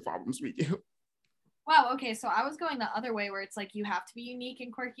influencer problems we do. Wow, okay, so I was going the other way where it's like you have to be unique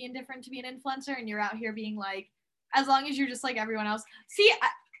and quirky and different to be an influencer, and you're out here being like, as long as you're just like everyone else. See,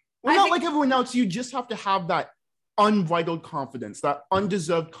 not like everyone else, you just have to have that unbridled confidence, that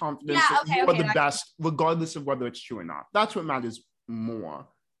undeserved confidence that you are the best, regardless of whether it's true or not. That's what matters more.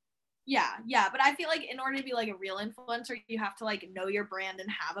 Yeah, but I feel like in order to be like a real influencer, you have to like know your brand and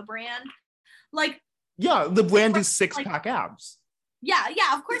have a brand. Like, yeah, the brand is six-pack abs. Yeah,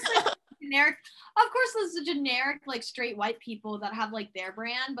 of course there's generic, of course there's the generic like straight white people that have like their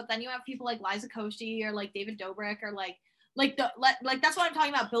brand, but then you have people like Liza Koshy or like David Dobrik or like that's what I'm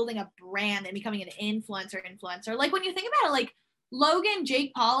talking about, building a brand and becoming an influencer. Like when you think about it, like Logan,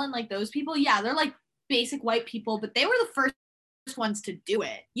 Jake Paul, and like those people, yeah, they're like basic white people, but they were the first ones to do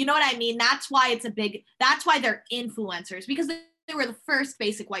it. You know what I mean? That's why that's why they're influencers, because they were the first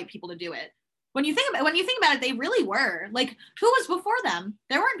basic white people to do it. When you think about it, they really were. Like, who was before them?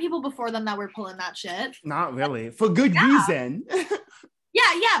 There weren't people before them that were pulling that shit. Not really. For good reason.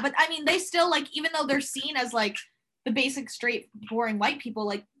 yeah, but I mean, they still, like, even though they're seen as like the basic straight boring white people,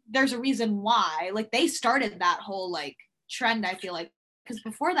 like there's a reason why. Like they started that whole like trend, I feel like, because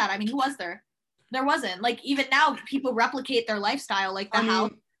before that, I mean, who was there? There wasn't. Like even now people replicate their lifestyle, like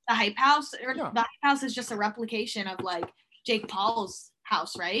the Hype House, or the Hype House is just a replication of like Jake Paul's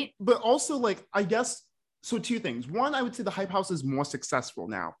house, right? But also, like, I guess, so two things. One, I would say the Hype House is more successful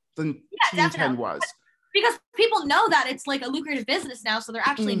now than Team 10 was. Because people know that it's like a lucrative business now, so they're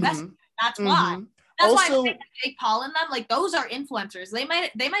actually investing. That's why. That's why I'm saying Jake Paul and them, like those are influencers. They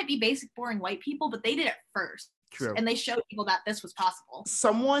might be basic boring white people, but they did it first. True. And they showed people that this was possible.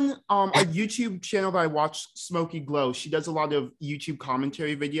 Someone, a YouTube channel that I watch, Smoky Glow, she does a lot of YouTube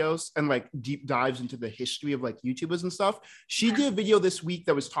commentary videos and like deep dives into the history of like YouTubers and stuff. She did a video this week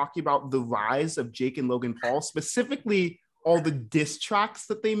that was talking about the rise of Jake and Logan Paul, specifically all the diss tracks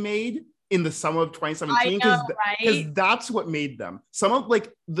that they made in the summer of 2017, because that's what made them. Some of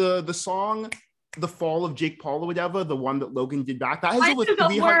like the song The Fall of Jake Paul or whatever, the one that Logan did back, that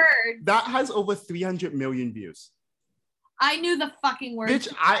has over 300 million views. I knew the fucking words.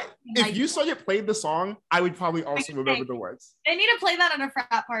 Bitch, if you saw it played the song, I would probably also remember the words. They need to play that at a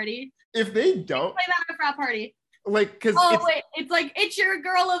frat party. If they don't play that at a frat party. Like, because it's like, it's your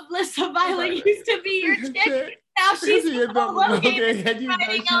girl of Alyssa Violet used to be your chick. Now she's on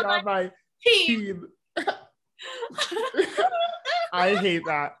my team. I hate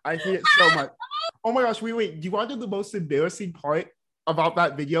that. I hate it so much. Oh my gosh, wait. Do you want to know the most embarrassing part about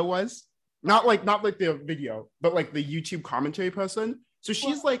that video was? Not like the video, but like the YouTube commentary person. So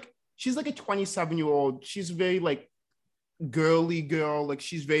she's like a 27-year-old. She's very like girly girl. Like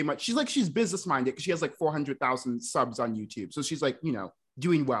she's business minded because she has like 400,000 subs on YouTube. So she's like, you know,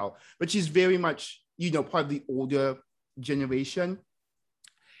 doing well, but she's very much, you know, part of the older generation.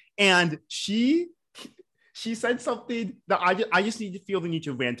 And she said something that I just feel the need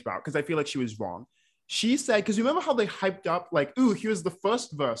to rant about because I feel like she was wrong. She said, because remember how they hyped up like, ooh, here's the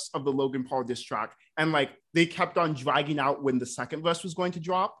first verse of the Logan Paul diss track. And like they kept on dragging out when the second verse was going to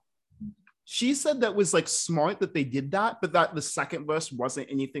drop. She said that was like smart that they did that, but that the second verse wasn't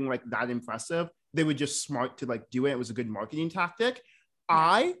anything like that impressive. They were just smart to like do it. It was a good marketing tactic.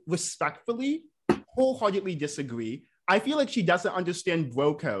 I respectfully, wholeheartedly disagree. I feel like she doesn't understand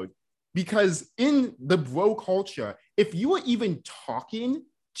bro code because in the bro culture, if you are even talking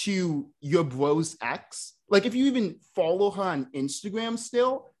to your bro's ex, like if you even follow her on Instagram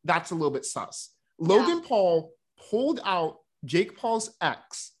still, that's a little bit sus. Logan Paul pulled out Jake Paul's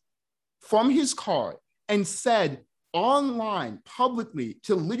ex from his car and said online publicly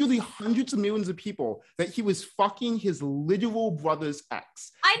to literally hundreds of millions of people that he was fucking his literal brother's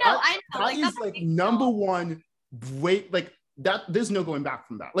ex. I know. That is like number one break, like that. There's no going back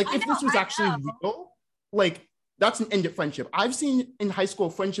from that. Like if this was actually real, like that's an end of friendship. I've seen in high school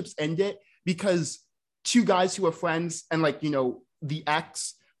friendships end it because two guys who are friends and like, you know, the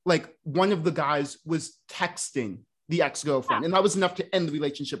ex, like one of the guys was texting the ex-girlfriend and that was enough to end the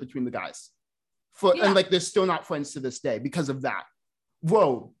relationship between the guys. And like they're still not friends to this day because of that.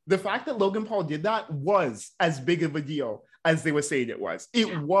 Whoa, the fact that Logan Paul did that was as big of a deal as they were saying it was.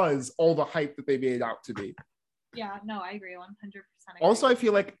 It was all the hype that they made it out to be. Yeah, no, I agree 100%. Also, I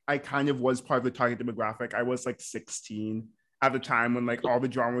feel like I kind of was part of the target demographic. I was like 16 at the time when like all the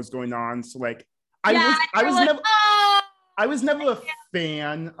drama was going on. So like I was never a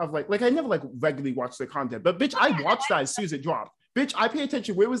fan of like I never like regularly watched the content, but bitch, I watched that as soon as it dropped. Bitch, I pay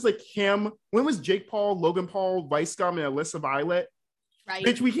attention. Where was like him? When was Jake Paul, Logan Paul, Vice Gum, and Alyssa Violet? Right.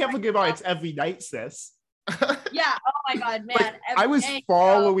 Bitch, we can't forget about It's Every Night, sis. Yeah. Oh my God, man. Like, I was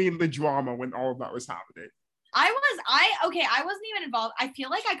following the drama when all of that was happening. I wasn't even involved. I feel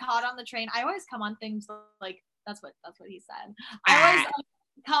like I caught on the train. I always come on things like that's what he said. I always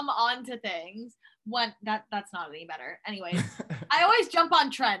come on to things when that's not any better. Anyways, I always jump on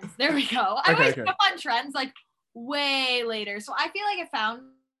trends. There we go. I always jump on trends like way later. So I feel like I found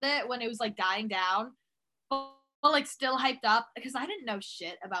it when it was like dying down, but like still hyped up because I didn't know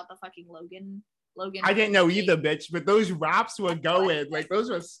shit about the fucking Logan. I didn't know either, bitch, but those raps were going, like those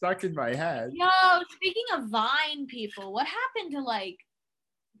were stuck in my head. Yo, speaking of Vine people, what happened to like,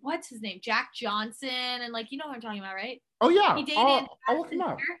 what's his name? Jack Johnson, and like, you know what I'm talking about, right? Oh yeah. He dated I'll look him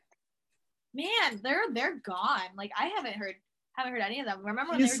up. Man, they're gone. Like I haven't heard any of them.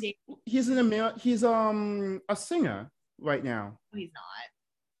 Remember when they were dating? He's a singer right now. No, he's not.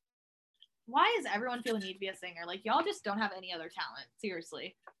 Why does everyone feel the need to be a singer? Like y'all just don't have any other talent.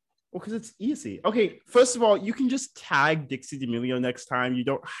 Seriously. Well, because it's easy. Okay, first of all, you can just tag Dixie D'Amelio next time. You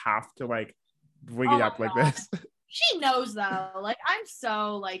don't have to like bring it up like this. She knows though. Like I'm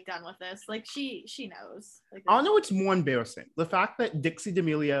so like done with this. Like she knows. Like, I don't know what's more embarrassing: the fact that Dixie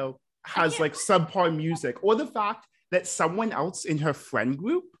D'Amelio has like subpar music, or the fact that someone else in her friend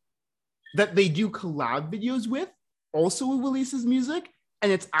group that they do collab videos with also releases music,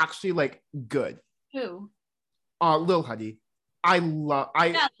 and it's actually like good. Who? Lil Huddy. I am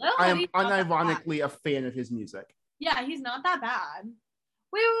unironically a fan of his music. Yeah, he's not that bad.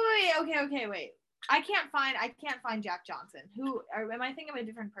 Wait. Okay. I can't find Jack Johnson. Am I thinking of a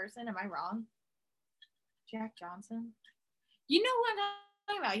different person? Am I wrong? Jack Johnson? You know who I'm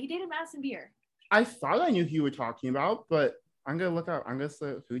talking about. He dated Madison Beer. I thought I knew who you were talking about, but I'm gonna look up. I'm gonna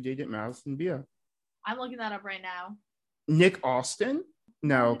say who dated Madison Beer. I'm looking that up right now. Nick Austin?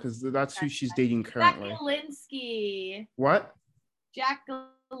 No, because that's who she's dating currently. Jack Galinsky. What? Jack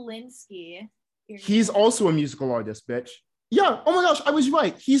Galinsky. He's also a musical artist, bitch. Yeah. Oh my gosh, I was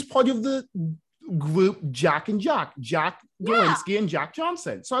right. He's part of the group Jack and Jack. Jack Galinsky and Jack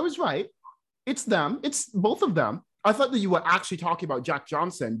Johnson. So I was right. It's them. It's both of them. I thought that you were actually talking about Jack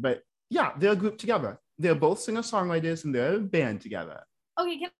Johnson, but yeah, they're grouped together. They're both singer-songwriters and they're a band together.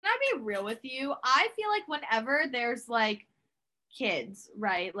 Okay, can I be real with you? I feel like whenever there's like kids,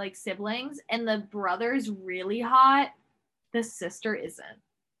 right? Like siblings, and the brother's really hot, the sister isn't.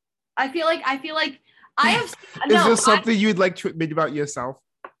 I feel like I have Is this something you'd like to admit about yourself?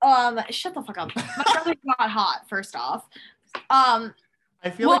 Shut the fuck up. My brother's not hot, first off. I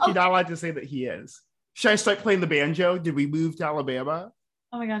feel like you're not allowed to say that he is. Should I start playing the banjo? Did we move to Alabama?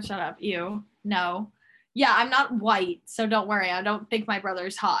 Oh my god, shut up. Ew. No. Yeah, I'm not white, so don't worry. I don't think my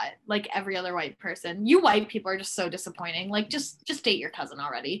brother's hot like every other white person. You white people are just so disappointing. Like, just date your cousin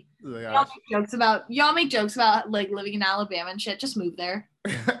already. Oh, y'all make jokes about like living in Alabama and shit. Just move there.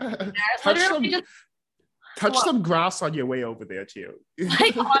 Touch some grass on your way over there too.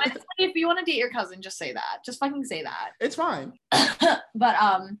 Like, honestly, if you want to date your cousin, just say that. Just fucking say that. It's fine. But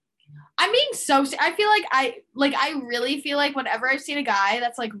I'm being so. I feel like I really feel like whenever I've seen a guy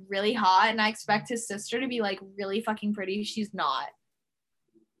that's like really hot and I expect his sister to be like really fucking pretty, she's not.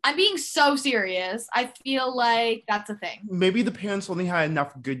 I'm being so serious. I feel like that's a thing. Maybe the parents only had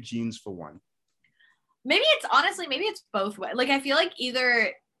enough good genes for one. Maybe it's both ways. Like, I feel like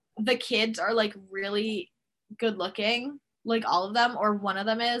either the kids are like really good looking, like all of them, or one of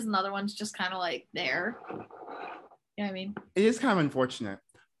them is, and the other one's just kind of like there. You know what I mean? It is kind of unfortunate.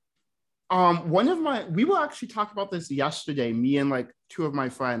 We were actually talking about this yesterday, me and like two of my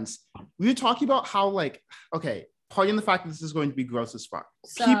friends. We were talking about how like, okay, pardon the fact that this is going to be gross as fuck.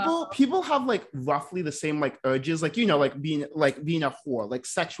 So, people have like roughly the same like urges, like, you know, like being a whore, like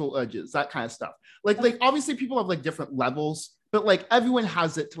sexual urges, that kind of stuff. Like obviously people have like different levels, but like everyone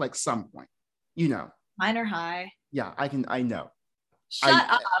has it to like some point, you know. Mine are high. Yeah, I know. Shut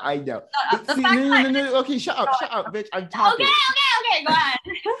up. I know. See, no. Okay, shut up, bitch. I'm talking. Okay, go ahead.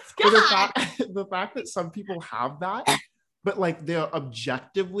 The fact that some people have that, but like they're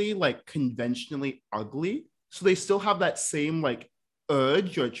objectively like conventionally ugly, so they still have that same like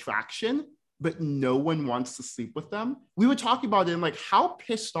urge or attraction, but no one wants to sleep with them. We were talking about it and like, how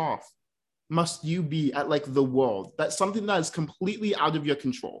pissed off must you be at like the world? That's something that is completely out of your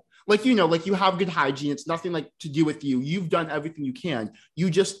control. Like, you know, like you have good hygiene. It's nothing like to do with you. You've done everything you can. You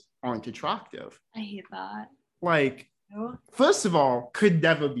just aren't attractive. I hate that. Like, first of all, could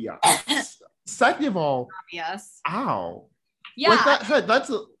never be us. Second of all, yes. Ow. Yeah. Like that hurt.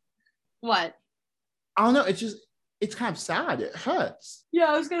 What? I don't know. It's kind of sad. It hurts. Yeah,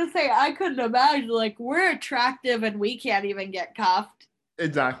 I was gonna say, I couldn't imagine. Like, we're attractive and we can't even get cuffed.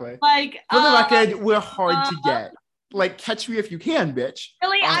 Exactly. Like, for the record, we're hard to get. Like, catch me if you can, bitch.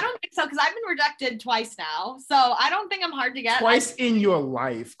 Really? I don't think so, because I've been rejected twice now. So I don't think I'm hard to get. Twice in your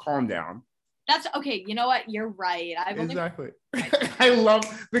life. Calm down. That's okay. You know what? You're right. Exactly. I love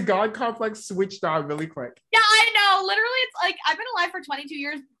the God complex switched on really quick. Yeah, I know. Literally, it's like I've been alive for 22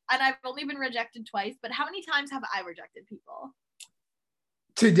 years and I've only been rejected twice. But how many times have I rejected people?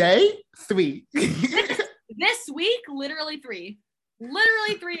 Today, 3. This week, literally 3.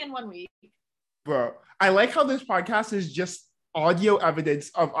 Literally 3 in 1 week. Bro, I like how this podcast is just audio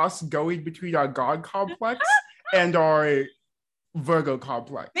evidence of us going between our God complex and our Virgo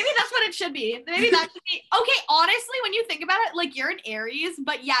complex. Maybe that's what it should be. Maybe that should be. Okay, honestly, when you think about it, like you're an Aries,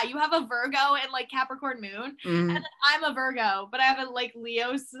 but yeah, you have a Virgo and like Capricorn moon. And then I'm a Virgo, but I have a like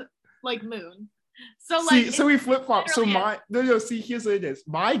Leo's like moon. So like so we flip-flop. So here's what it is.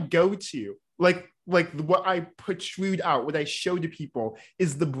 My go-to, like what I protrude out, what I show to people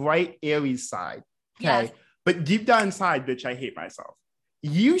is the bright Aries side. Okay. Yes. But deep down inside, bitch, I hate myself.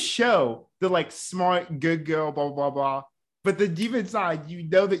 You show the like smart, good girl, blah, blah, blah. But the deep inside, you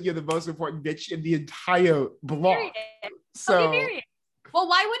know that you're the most important bitch in the entire block. So well,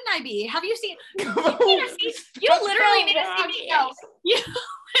 why wouldn't I be? Have you seen you literally need to see me. No, you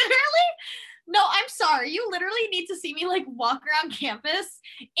literally. No, I'm sorry. You literally need to see me like walk around campus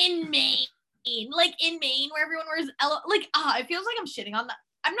in Maine. Like in Maine, where everyone wears it feels like I'm shitting on that.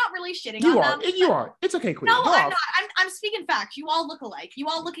 I'm not really shitting on them. You are. It's okay, Queen. No, I'm not. I'm speaking facts. You all look alike. You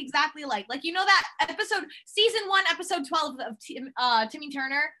all look exactly alike. Like, you know that season 1, episode 12 of Timmy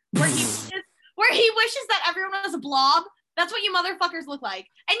Turner, where he wishes that everyone was a blob. That's what you motherfuckers look like.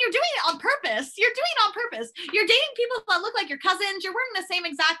 And you're doing it on purpose. You're dating people that look like your cousins. You're wearing the same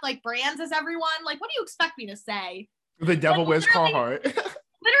exact like brands as everyone. Like, what do you expect me to say? The devil wears Carhartt.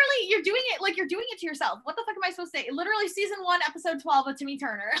 Literally, you're doing it to yourself. What the fuck am I supposed to say? Literally, season 1, episode 12 of Timmy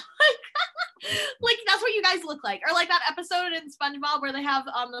Turner. Like that's what you guys look like. Or like that episode in SpongeBob where they have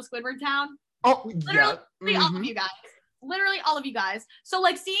the Squidward town. Oh, literally, yeah. all of you guys. Literally all of you guys. So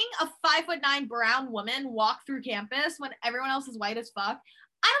like seeing a 5'9" brown woman walk through campus when everyone else is white as fuck,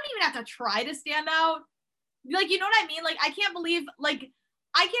 I don't even have to try to stand out. Like, you know what I mean? Like, I can't believe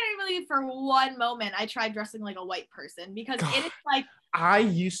for one moment I tried dressing like a white person because God, it is like I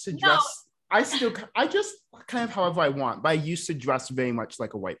used to dress. I just kind of however I want, but I used to dress very much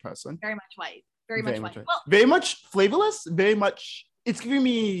like a white person. Very much white. Very much white. Well, very much flavorless. Very much. It's giving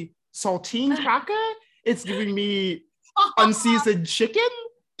me saltine cracker. It's giving me unseasoned chicken.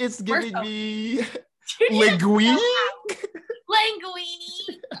 It's giving me linguine.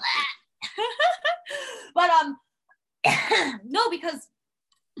 Linguine. But no, because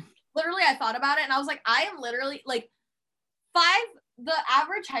literally I thought about it and I was like, I am literally like the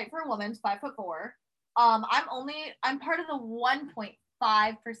average height for a woman is 5'4". I'm part of the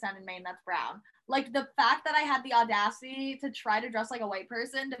 1.5% in Maine that's brown. Like the fact that I had the audacity to try to dress like a white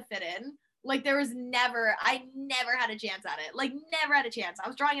person to fit in, like I never had a chance at it. Like never had a chance. I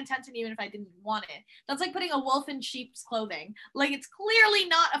was drawing attention even if I didn't want it. That's like putting a wolf in sheep's clothing. Like it's clearly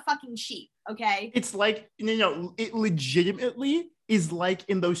not a fucking sheep, okay? It's like, it legitimately is like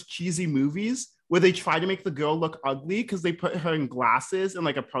in those cheesy movies where they try to make the girl look ugly because they put her in glasses and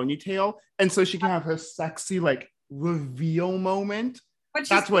like a ponytail, and so she can have her sexy like reveal moment. But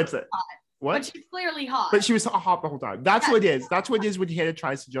that's what it's at. What? But she's clearly hot. But she was hot the whole time. That's what it is. That's what it is when Hannah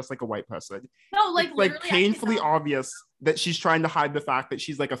tries to dress like a white person. No, like it's like painfully obvious that she's trying to hide the fact that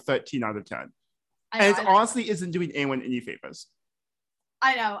she's like a 13 out of 10. And it honestly isn't doing anyone any favors.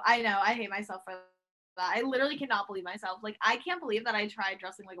 I know. I hate myself for that. I literally cannot believe myself. Like, I can't believe that I tried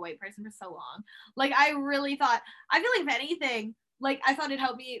dressing like a white person for so long. Like, I really thought, I feel like if anything, like, I thought it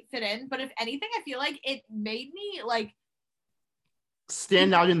helped me fit in. But if anything, I feel like it made me, like,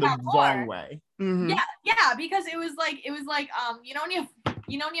 stand out in the wrong way. Mm-hmm. Yeah, because it was like when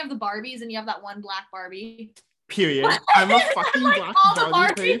you have the Barbies and you have that one black Barbie. Period. I'm a fucking like black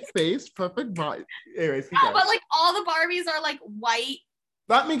Barbie face, perfect body. Anyways, but like all the Barbies are like white.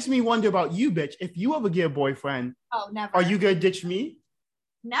 That makes me wonder about you, bitch. If you ever get a boyfriend, never. Are you gonna ditch me?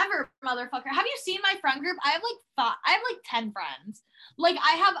 Never, motherfucker. Have you seen my friend group? I have like 10 friends. Like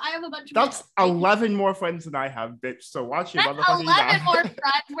I have a bunch of. That's 11 more friends than I have, bitch. So watch your motherfucking 11 more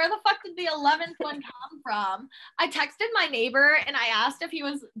friends. Where the fuck did the 11th one come from? I texted my neighbor and I asked if he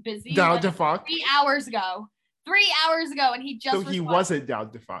was busy. Down to fuck. 3 hours ago. 3 hours ago, and he just. So he wasn't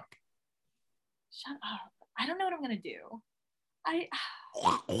down to fuck. Shut up! I don't know what I'm gonna do. No!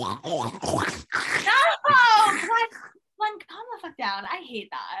 Glenn, calm the fuck down. I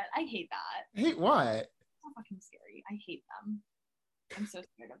hate that. Hate what? So fucking scary. I hate them. I'm so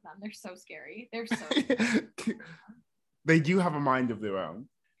scared of them. They're so scary. They're so They do have a mind of their own.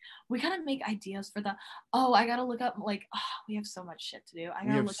 We gotta make ideas for I gotta look up we have so much shit to do. I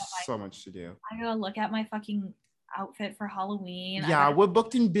gotta look at my fucking outfit for Halloween. Yeah, we're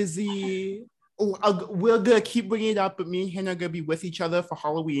booked and busy. We're gonna keep bringing it up, but me and Hannah are gonna be with each other for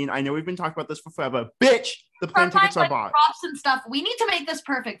Halloween. I know we've been talking about this for forever. Bitch, the plane tickets are bought. Props and stuff. We need to make this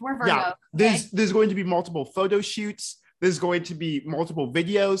perfect. We're Virgo. Yeah, there's going to be multiple photo shoots. There's going to be multiple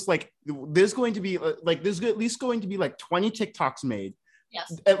videos. Like there's at least going to be like 20 TikToks made.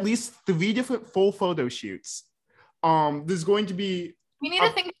 Yes. At least 3 different full photo shoots. There's going to be. We need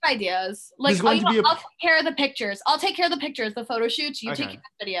to think of ideas. Like, I'll take care of the pictures. I'll take care of the pictures, the photo shoots. You take care of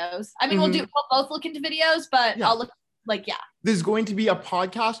the videos. I mean, we'll both look into videos, but I'll look There's going to be a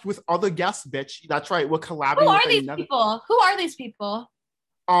podcast with other guests, bitch. That's right. We're collaborating. Who are these people?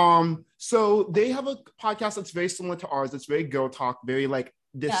 So they have a podcast that's very similar to ours. It's very girl talk, very like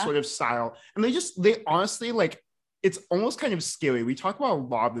this sort of style. And they honestly like, it's almost kind of scary. We talk about a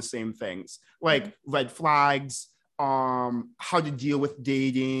lot of the same things, like red flags, how to deal with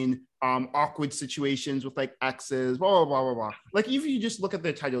dating, awkward situations with like exes, blah, blah, blah, blah, blah. Like if you just look at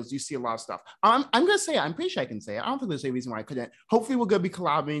their titles, you see a lot of stuff. I'm gonna say, I'm pretty sure I can say it. I don't think there's any reason why I couldn't. Hopefully we're gonna be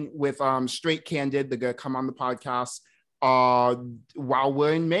collaborating with Straight Candid. They're gonna come on the podcast while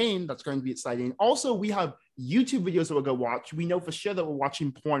we're in Maine. That's going to be exciting. Also, we have YouTube videos that we're gonna watch. We know for sure that we're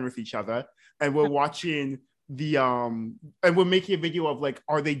watching porn with each other, and we're watching and we're making a video of like,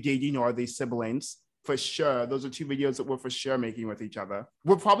 are they dating or are they siblings? For sure. Those are 2 videos that we're for sure making with each other.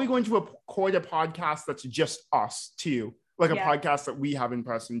 We're probably going to record a podcast that's just us too. Like a podcast that we have in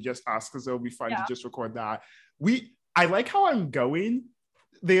person, just us, because it'll be fun to just record that. I like how I'm going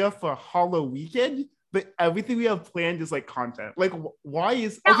there for Halloween weekend, but everything we have planned is like content. Like why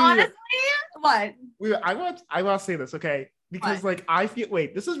is honestly, what? I want to say this, okay? because like I feel,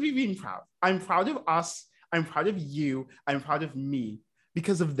 wait, this is me being proud. I'm proud of us. I'm proud of you. I'm proud of me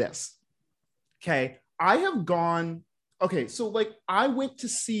because of this. Okay. I have gone, okay. So like I went to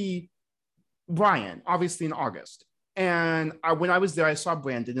see Brian, obviously in August. And when I was there, I saw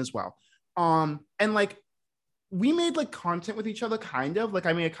Brandon as well. And like we made like content with each other, kind of. Like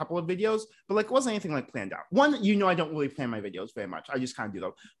I made a couple of videos, but like it wasn't anything like planned out. One, you know, I don't really plan my videos very much. I just kind of do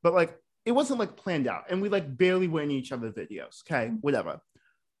them. But like it wasn't like planned out. And we like barely were in each other's videos. Okay, whatever.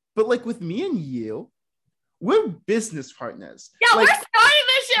 But like with me and you, we're business partners. Yeah, like, we're starting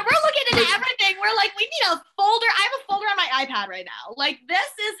this shit. We're looking into everything. We're like, we need a folder. I have a folder on my iPad right now. Like this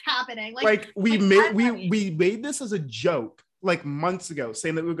is happening. Like we made this as a joke like months ago,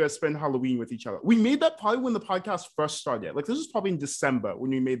 saying that we were going to spend Halloween with each other. We made that probably when the podcast first started. Like this was probably in December when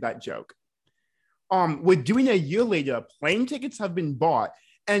we made that joke. We're doing it a year later. Plane tickets have been bought,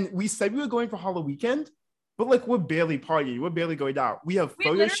 and we said we were going for Halloween weekend, but like we're barely partying. We're barely going out. We have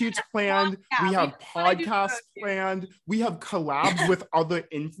photo shoots planned. We have podcasts planned. We have collabs with other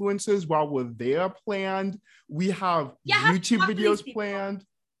influencers while we're there planned. We have YouTube videos planned.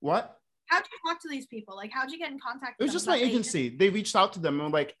 What? How'd you talk to these people? Like, how'd you get in contact with them? It was just my agency. They reached out to them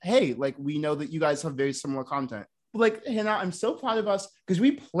and were like, hey, like, we know that you guys have very similar content. But like, Hannah, I'm so proud of us because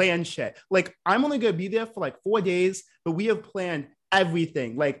we plan shit. Like, I'm only going to be there for like 4 days, but we have planned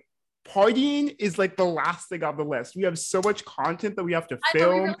everything. Like, partying is like the last thing on the list. We have so much content that we have to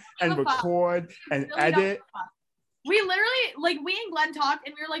film and record and edit. We literally, like, we and Glenn talked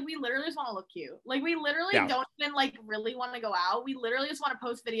and we were like, we literally just want to look cute. Like, we literally don't even like really want to go out. We literally just want to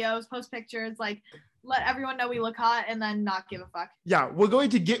post videos, post pictures, like let everyone know we look hot and then not give a fuck. Yeah, we're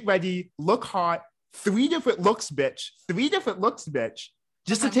going to get ready, look hot, 3 different looks, bitch. 3 different looks, bitch.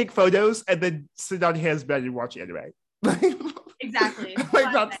 Just to take photos and then sit on Hannah's bed and watch anime. Exactly.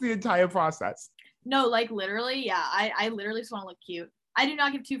 Like that's the entire process. No, like literally, yeah. I literally just want to look cute. I do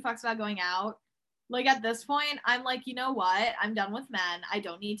not give 2 fucks about going out. Like at this point, I'm like, you know what? I'm done with men. I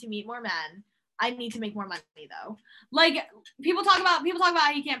don't need to meet more men. I need to make more money though. Like people talk about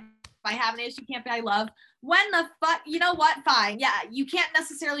how you can't buy happiness, you can't buy love. When the fuck, you know what? Fine. Yeah, you can't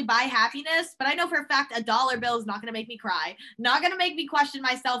necessarily buy happiness, but I know for a fact $1 bill is not gonna make me cry. Not gonna make me question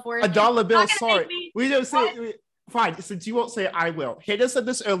my self-worth. $1 bill, sorry. We don't say fine, since you won't say it, I will. Hannah said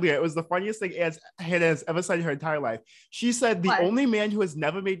this earlier. It was the funniest thing Hannah has ever said in her entire life. She said the only man who has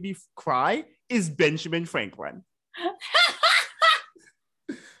never made me cry is Benjamin Franklin.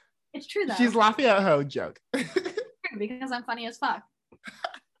 It's true though. She's laughing at her own joke. Because I'm funny as fuck.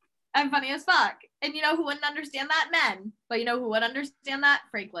 I'm funny as fuck. And you know who wouldn't understand that? Men. But you know who would understand that?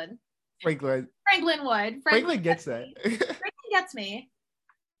 Franklin. Franklin would. Franklin gets it. Franklin gets me.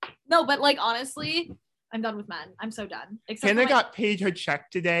 No, but like honestly, I'm done with men. I'm so done. Hannah got paid her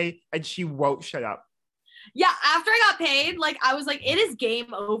check today and she won't shut up. Yeah, after I got paid, like I was like, it is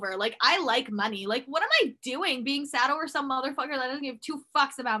game over. Like I like money. Like what am I doing? Being sad over some motherfucker that doesn't give 2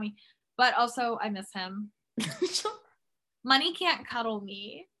 fucks about me. But also I miss him. Money can't cuddle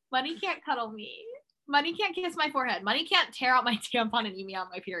me. Money can't cuddle me. Money can't kiss my forehead. Money can't tear out my tampon and eat me on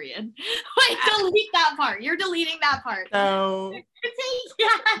my period. Like delete that part. You're deleting that part. No.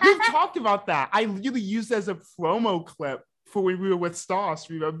 We've talked about that. I literally used it as a promo clip for when we were with Stas,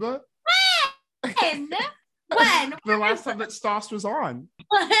 remember? When? The last time that Stas was on.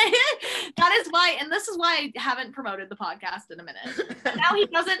 That is why, and this is why I haven't promoted the podcast in a minute. Now he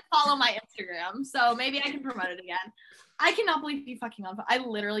doesn't follow my Instagram, so maybe I can promote it again. I cannot believe he fucking unfollowed. I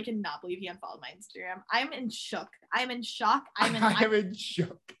literally cannot believe he unfollowed my Instagram. I'm in shook. I'm in shock. I am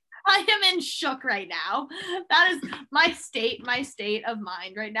in shook right now. That is my state of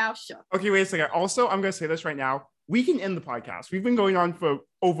mind right now. Shook. Okay, wait a second. Also, I'm going to say this right now. We can end the podcast. We've been going on for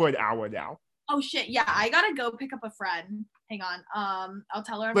over an hour now. Oh shit. Yeah, I gotta go pick up a friend. Hang on. I'll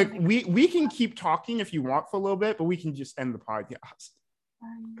tell her. Like we can keep talking if you want for a little bit, but we can just end the podcast.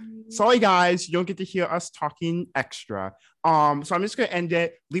 Sorry guys, you don't get to hear us talking extra. So I'm just gonna end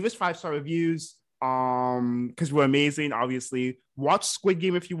it. Leave us 5-star reviews. Because we're amazing, obviously. Watch Squid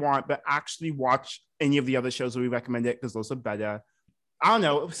Game if you want, but actually watch any of the other shows that we recommended because those are better. I don't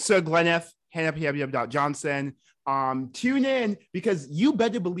know, Sir Glenneth, Hannah.Johnson. Tune in because you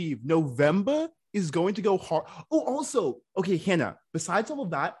better believe November is going to go hard. Oh, also, okay, Hannah, besides all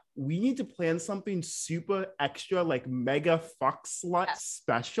of that, we need to plan something super extra, like mega fuck slut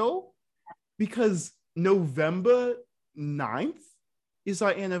special, because November 9th is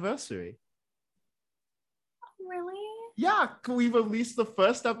our anniversary. Really? Yeah, we released the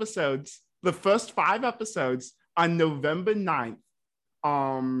first 5 episodes on November 9th,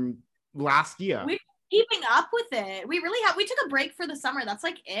 last year. We're keeping up with it. We really have. We took a break for the summer. That's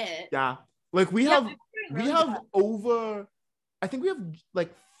like it. Yeah. Like we have over I think we have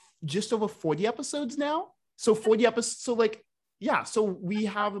like just over 40 episodes now. So 40 episodes. So like, yeah. So we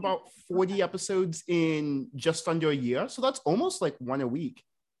have about 40 episodes in just under a year. So that's almost like one a week.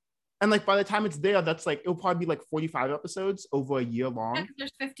 And like by the time it's there, that's like, it'll probably be like 45 episodes over a year long. Yeah,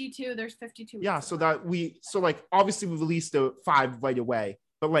 there's 52. There's 52. Yeah. So like obviously we released the 5 right away.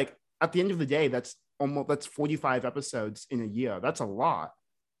 But like at the end of the day, that's 45 episodes in a year. That's a lot.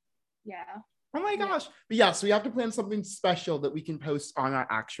 Yeah. Oh my gosh. But yeah, so we have to plan something special that we can post on our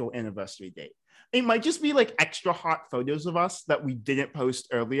actual anniversary date. It might just be like extra hot photos of us that we didn't post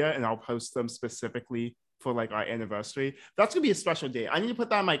earlier, and I'll post them specifically for like our anniversary. That's gonna be a special day. I need to put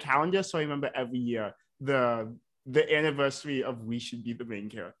that on my calendar so I remember every year the anniversary of We Should Be the Main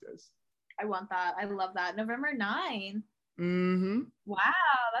Characters. I want that. I love that. November 9. Mm-hmm. Wow,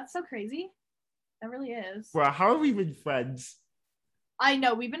 that's so crazy. That really is. Well, how have we been friends? I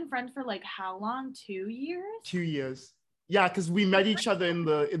know, we've been friends for like how long? 2 years? 2 years. Yeah, because we met each other in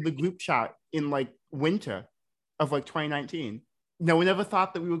the group chat in like winter of like 2019. No one ever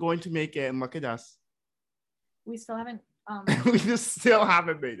thought that we were going to make it, and look at us. We still haven't we just still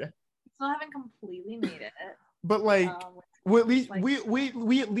haven't made it. Still haven't completely made it. But like we at least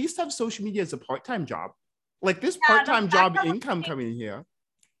we at least have social media as a part-time job. Like this part-time job income coming here.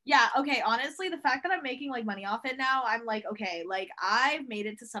 Yeah, okay, honestly, the fact that I'm making like money off it now, I'm like, okay, like I've made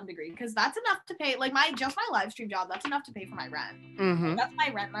it to some degree, because that's enough to pay like my live stream job, that's enough to pay for my rent. Mm-hmm. Like, that's my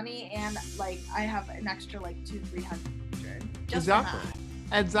rent money, and like I have an extra like 200-300 just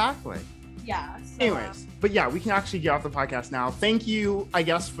exactly. Yeah. So, anyways, but yeah, we can actually get off the podcast now. Thank you, I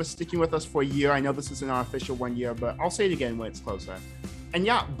guess, for sticking with us for a year. I know this isn't our official 1 year, but I'll say it again when it's closer. And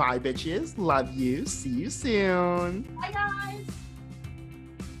yeah, bye bitches, love you, see you soon. Bye guys.